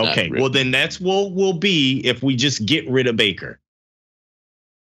 Okay, well, then that's what we'll be if we just get rid of Baker.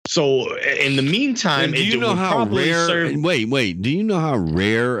 So in the meantime, do you know how rare? Wait. Do you know how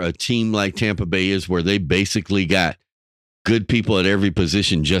rare a team like Tampa Bay is, where they basically got good people at every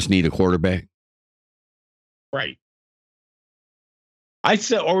position, just need a quarterback? Right. I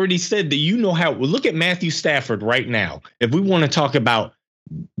already said that look at Matthew Stafford right now. If we want to talk about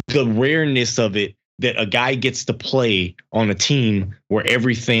the rareness of it, that a guy gets to play on a team where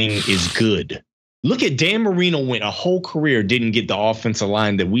everything is good. Look at Dan Marino went a whole career, didn't get the offensive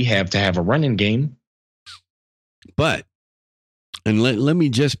line that we have to have a running game. But, and let me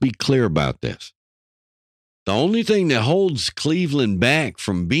just be clear about this. The only thing that holds Cleveland back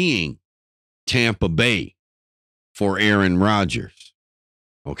from being Tampa Bay for Aaron Rodgers,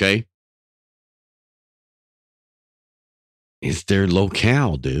 okay, is their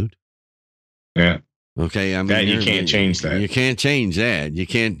locale, dude. Yeah. Okay, I mean that you can't change that. You can't change that. You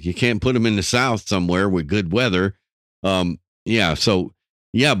can't put them in the South somewhere with good weather. Yeah. So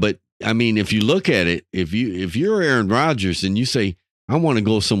yeah, but I mean, if you look at it, if you're Aaron Rodgers and you say, I want to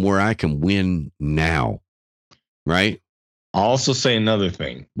go somewhere I can win now, right? I'll also say another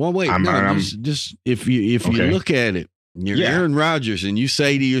thing. Well, wait, just if you look at it, you're Aaron Rodgers and you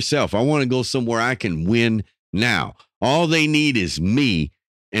say to yourself, I want to go somewhere I can win now. All they need is me.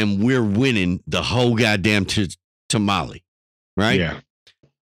 And we're winning the whole goddamn tamale, right? Yeah.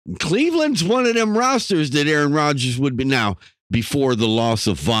 Cleveland's one of them rosters that Aaron Rodgers would be now before the loss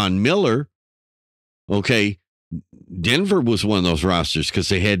of Von Miller. Okay. Denver was one of those rosters because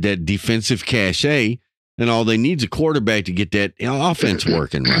they had that defensive cachet, and all they need is a quarterback to get that offense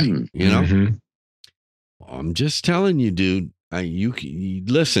working right. You know, Mm-hmm. I'm just telling you, dude. You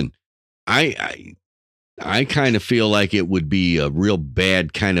listen. I kind of feel like it would be a real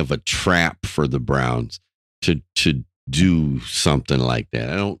bad kind of a trap for the Browns to do something like that.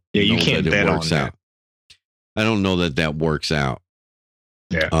 I don't. Yeah, you know can't that it bet on works that. out. I don't know that works out.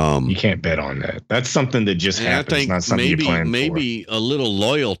 Yeah, you can't bet on that. That's something that just And I happens, think not something you plan maybe a little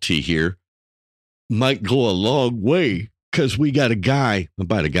loyalty here might go a long way because we got a guy.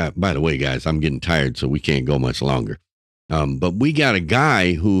 By the way, guys, I'm getting tired, so we can't go much longer. But we got a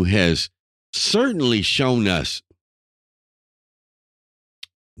guy who has certainly shown us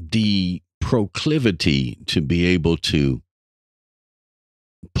the proclivity to be able to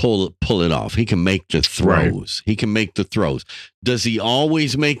pull it off. He can make the throws. He can make the throws. Does he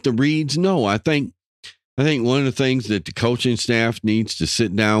always make the reads? No. I think one of the things that the coaching staff needs to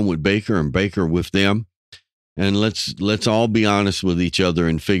sit down with Baker and Baker with them, and let's all be honest with each other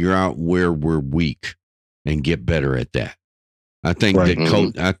and figure out where we're weak and get better at that. I think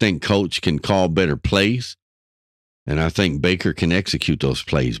Coach can call better plays, and I think Baker can execute those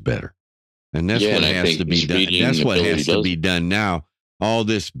plays better. And that's what has to be done. That's what has to be done now. All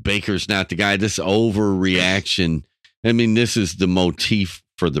this Baker's not the guy, this overreaction. I mean, this is the motif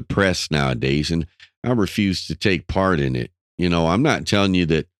for the press nowadays, and I refuse to take part in it. You know, I'm not telling you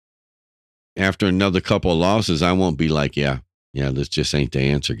that after another couple of losses, I won't be like, yeah, this just ain't the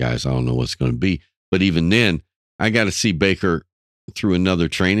answer, guys. I don't know what's going to be. But even then, I got to see Baker through another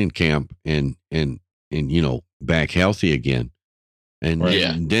training camp and back healthy again.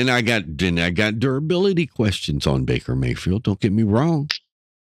 And then I got durability questions on Baker Mayfield. Don't get me wrong.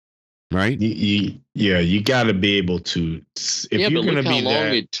 Right? You got to be able to. If but you're going to look how be long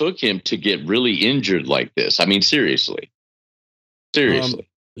it took him to get really injured like this. I mean, seriously.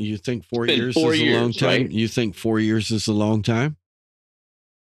 You think 4 years is a long time? Right? You think 4 years is a long time?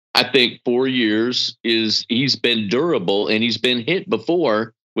 I think 4 years he's been durable and he's been hit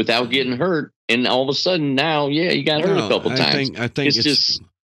before without getting hurt. And all of a sudden now, he got hurt a couple times. I think it's just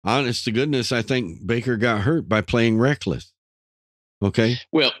honest to goodness. I think Baker got hurt by playing reckless. Okay.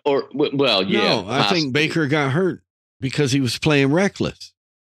 No, I think Baker got hurt because he was playing reckless.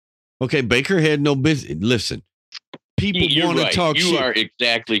 Okay. Baker had no business. Listen, people want to talk shit. You are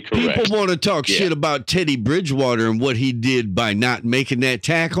exactly correct. People want to talk shit about Teddy Bridgewater and what he did by not making that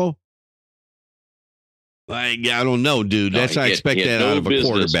tackle. I don't know, dude. I expect that out of a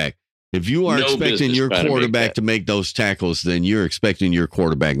quarterback. If you are expecting your quarterback to make those tackles, then you're expecting your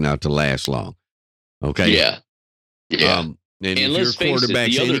quarterback not to last long. Okay. Yeah. And if your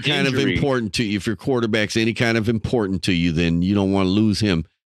quarterback's any kind of important to you, if your quarterback's any kind of important to you, then you don't want to lose him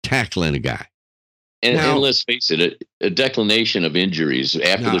tackling a guy. And let's face it, a declination of injuries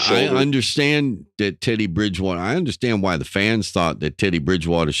after the shoulder. I understand that Teddy Bridgewater. I understand why the fans thought that Teddy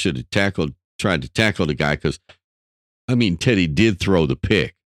Bridgewater should have tried to tackle the guy because, I mean, Teddy did throw the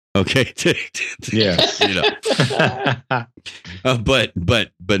pick. Okay.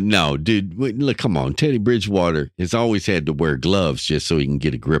 But no, dude, look, come on. Teddy Bridgewater has always had to wear gloves just so he can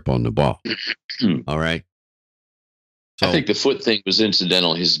get a grip on the ball. All right. So, I think the foot thing was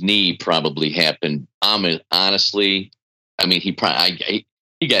incidental. His knee probably happened. Honestly, I mean, he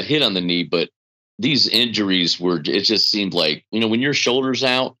got hit on the knee, but these injuries it just seemed like, when your shoulder's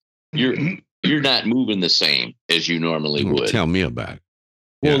out, you're not moving the same as you normally would. Tell me about it.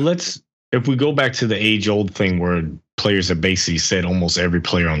 Well, if we go back to the age-old thing where players have basically said almost every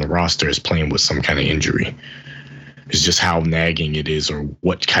player on the roster is playing with some kind of injury. It's just how nagging it is or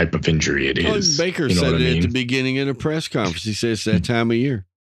what type of injury it is. Baker said it at the beginning of the press conference. He says that time of year.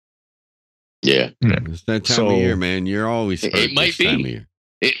 Yeah. It's that time of year, man. You're always hurt it might this time of year.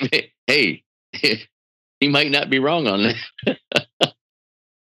 Hey, he might not be wrong on that.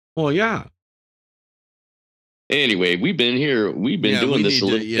 Well, yeah. Anyway, we've been doing this a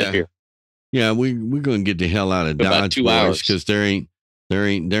little bit here. Yeah, we're going to get the hell out of Dodge because there ain't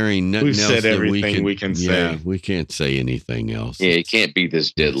nothing else said that everything we can say. Yeah, we can't say anything else. Yeah, it can't be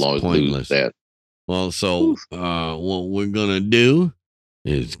this dead long. Pointless. That. Well, so what we're going to do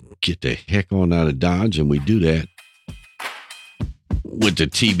is get the heck on out of Dodge, and we do that with the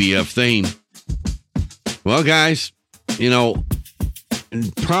TBF theme. Well, guys,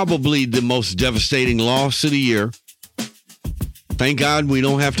 probably the most devastating loss of the year. Thank God we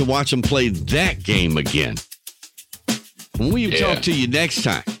don't have to watch them play that game again. When we talk to you next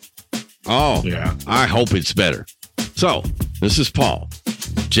time, I hope it's better. So, this is Paul,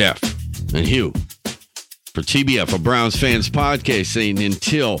 Jeff, and Hugh for TBF, a Browns Fans Podcast, saying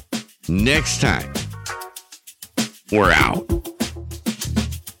until next time, We're out.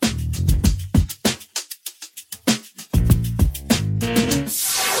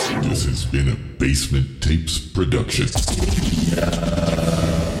 This has been a Basement Tapes production.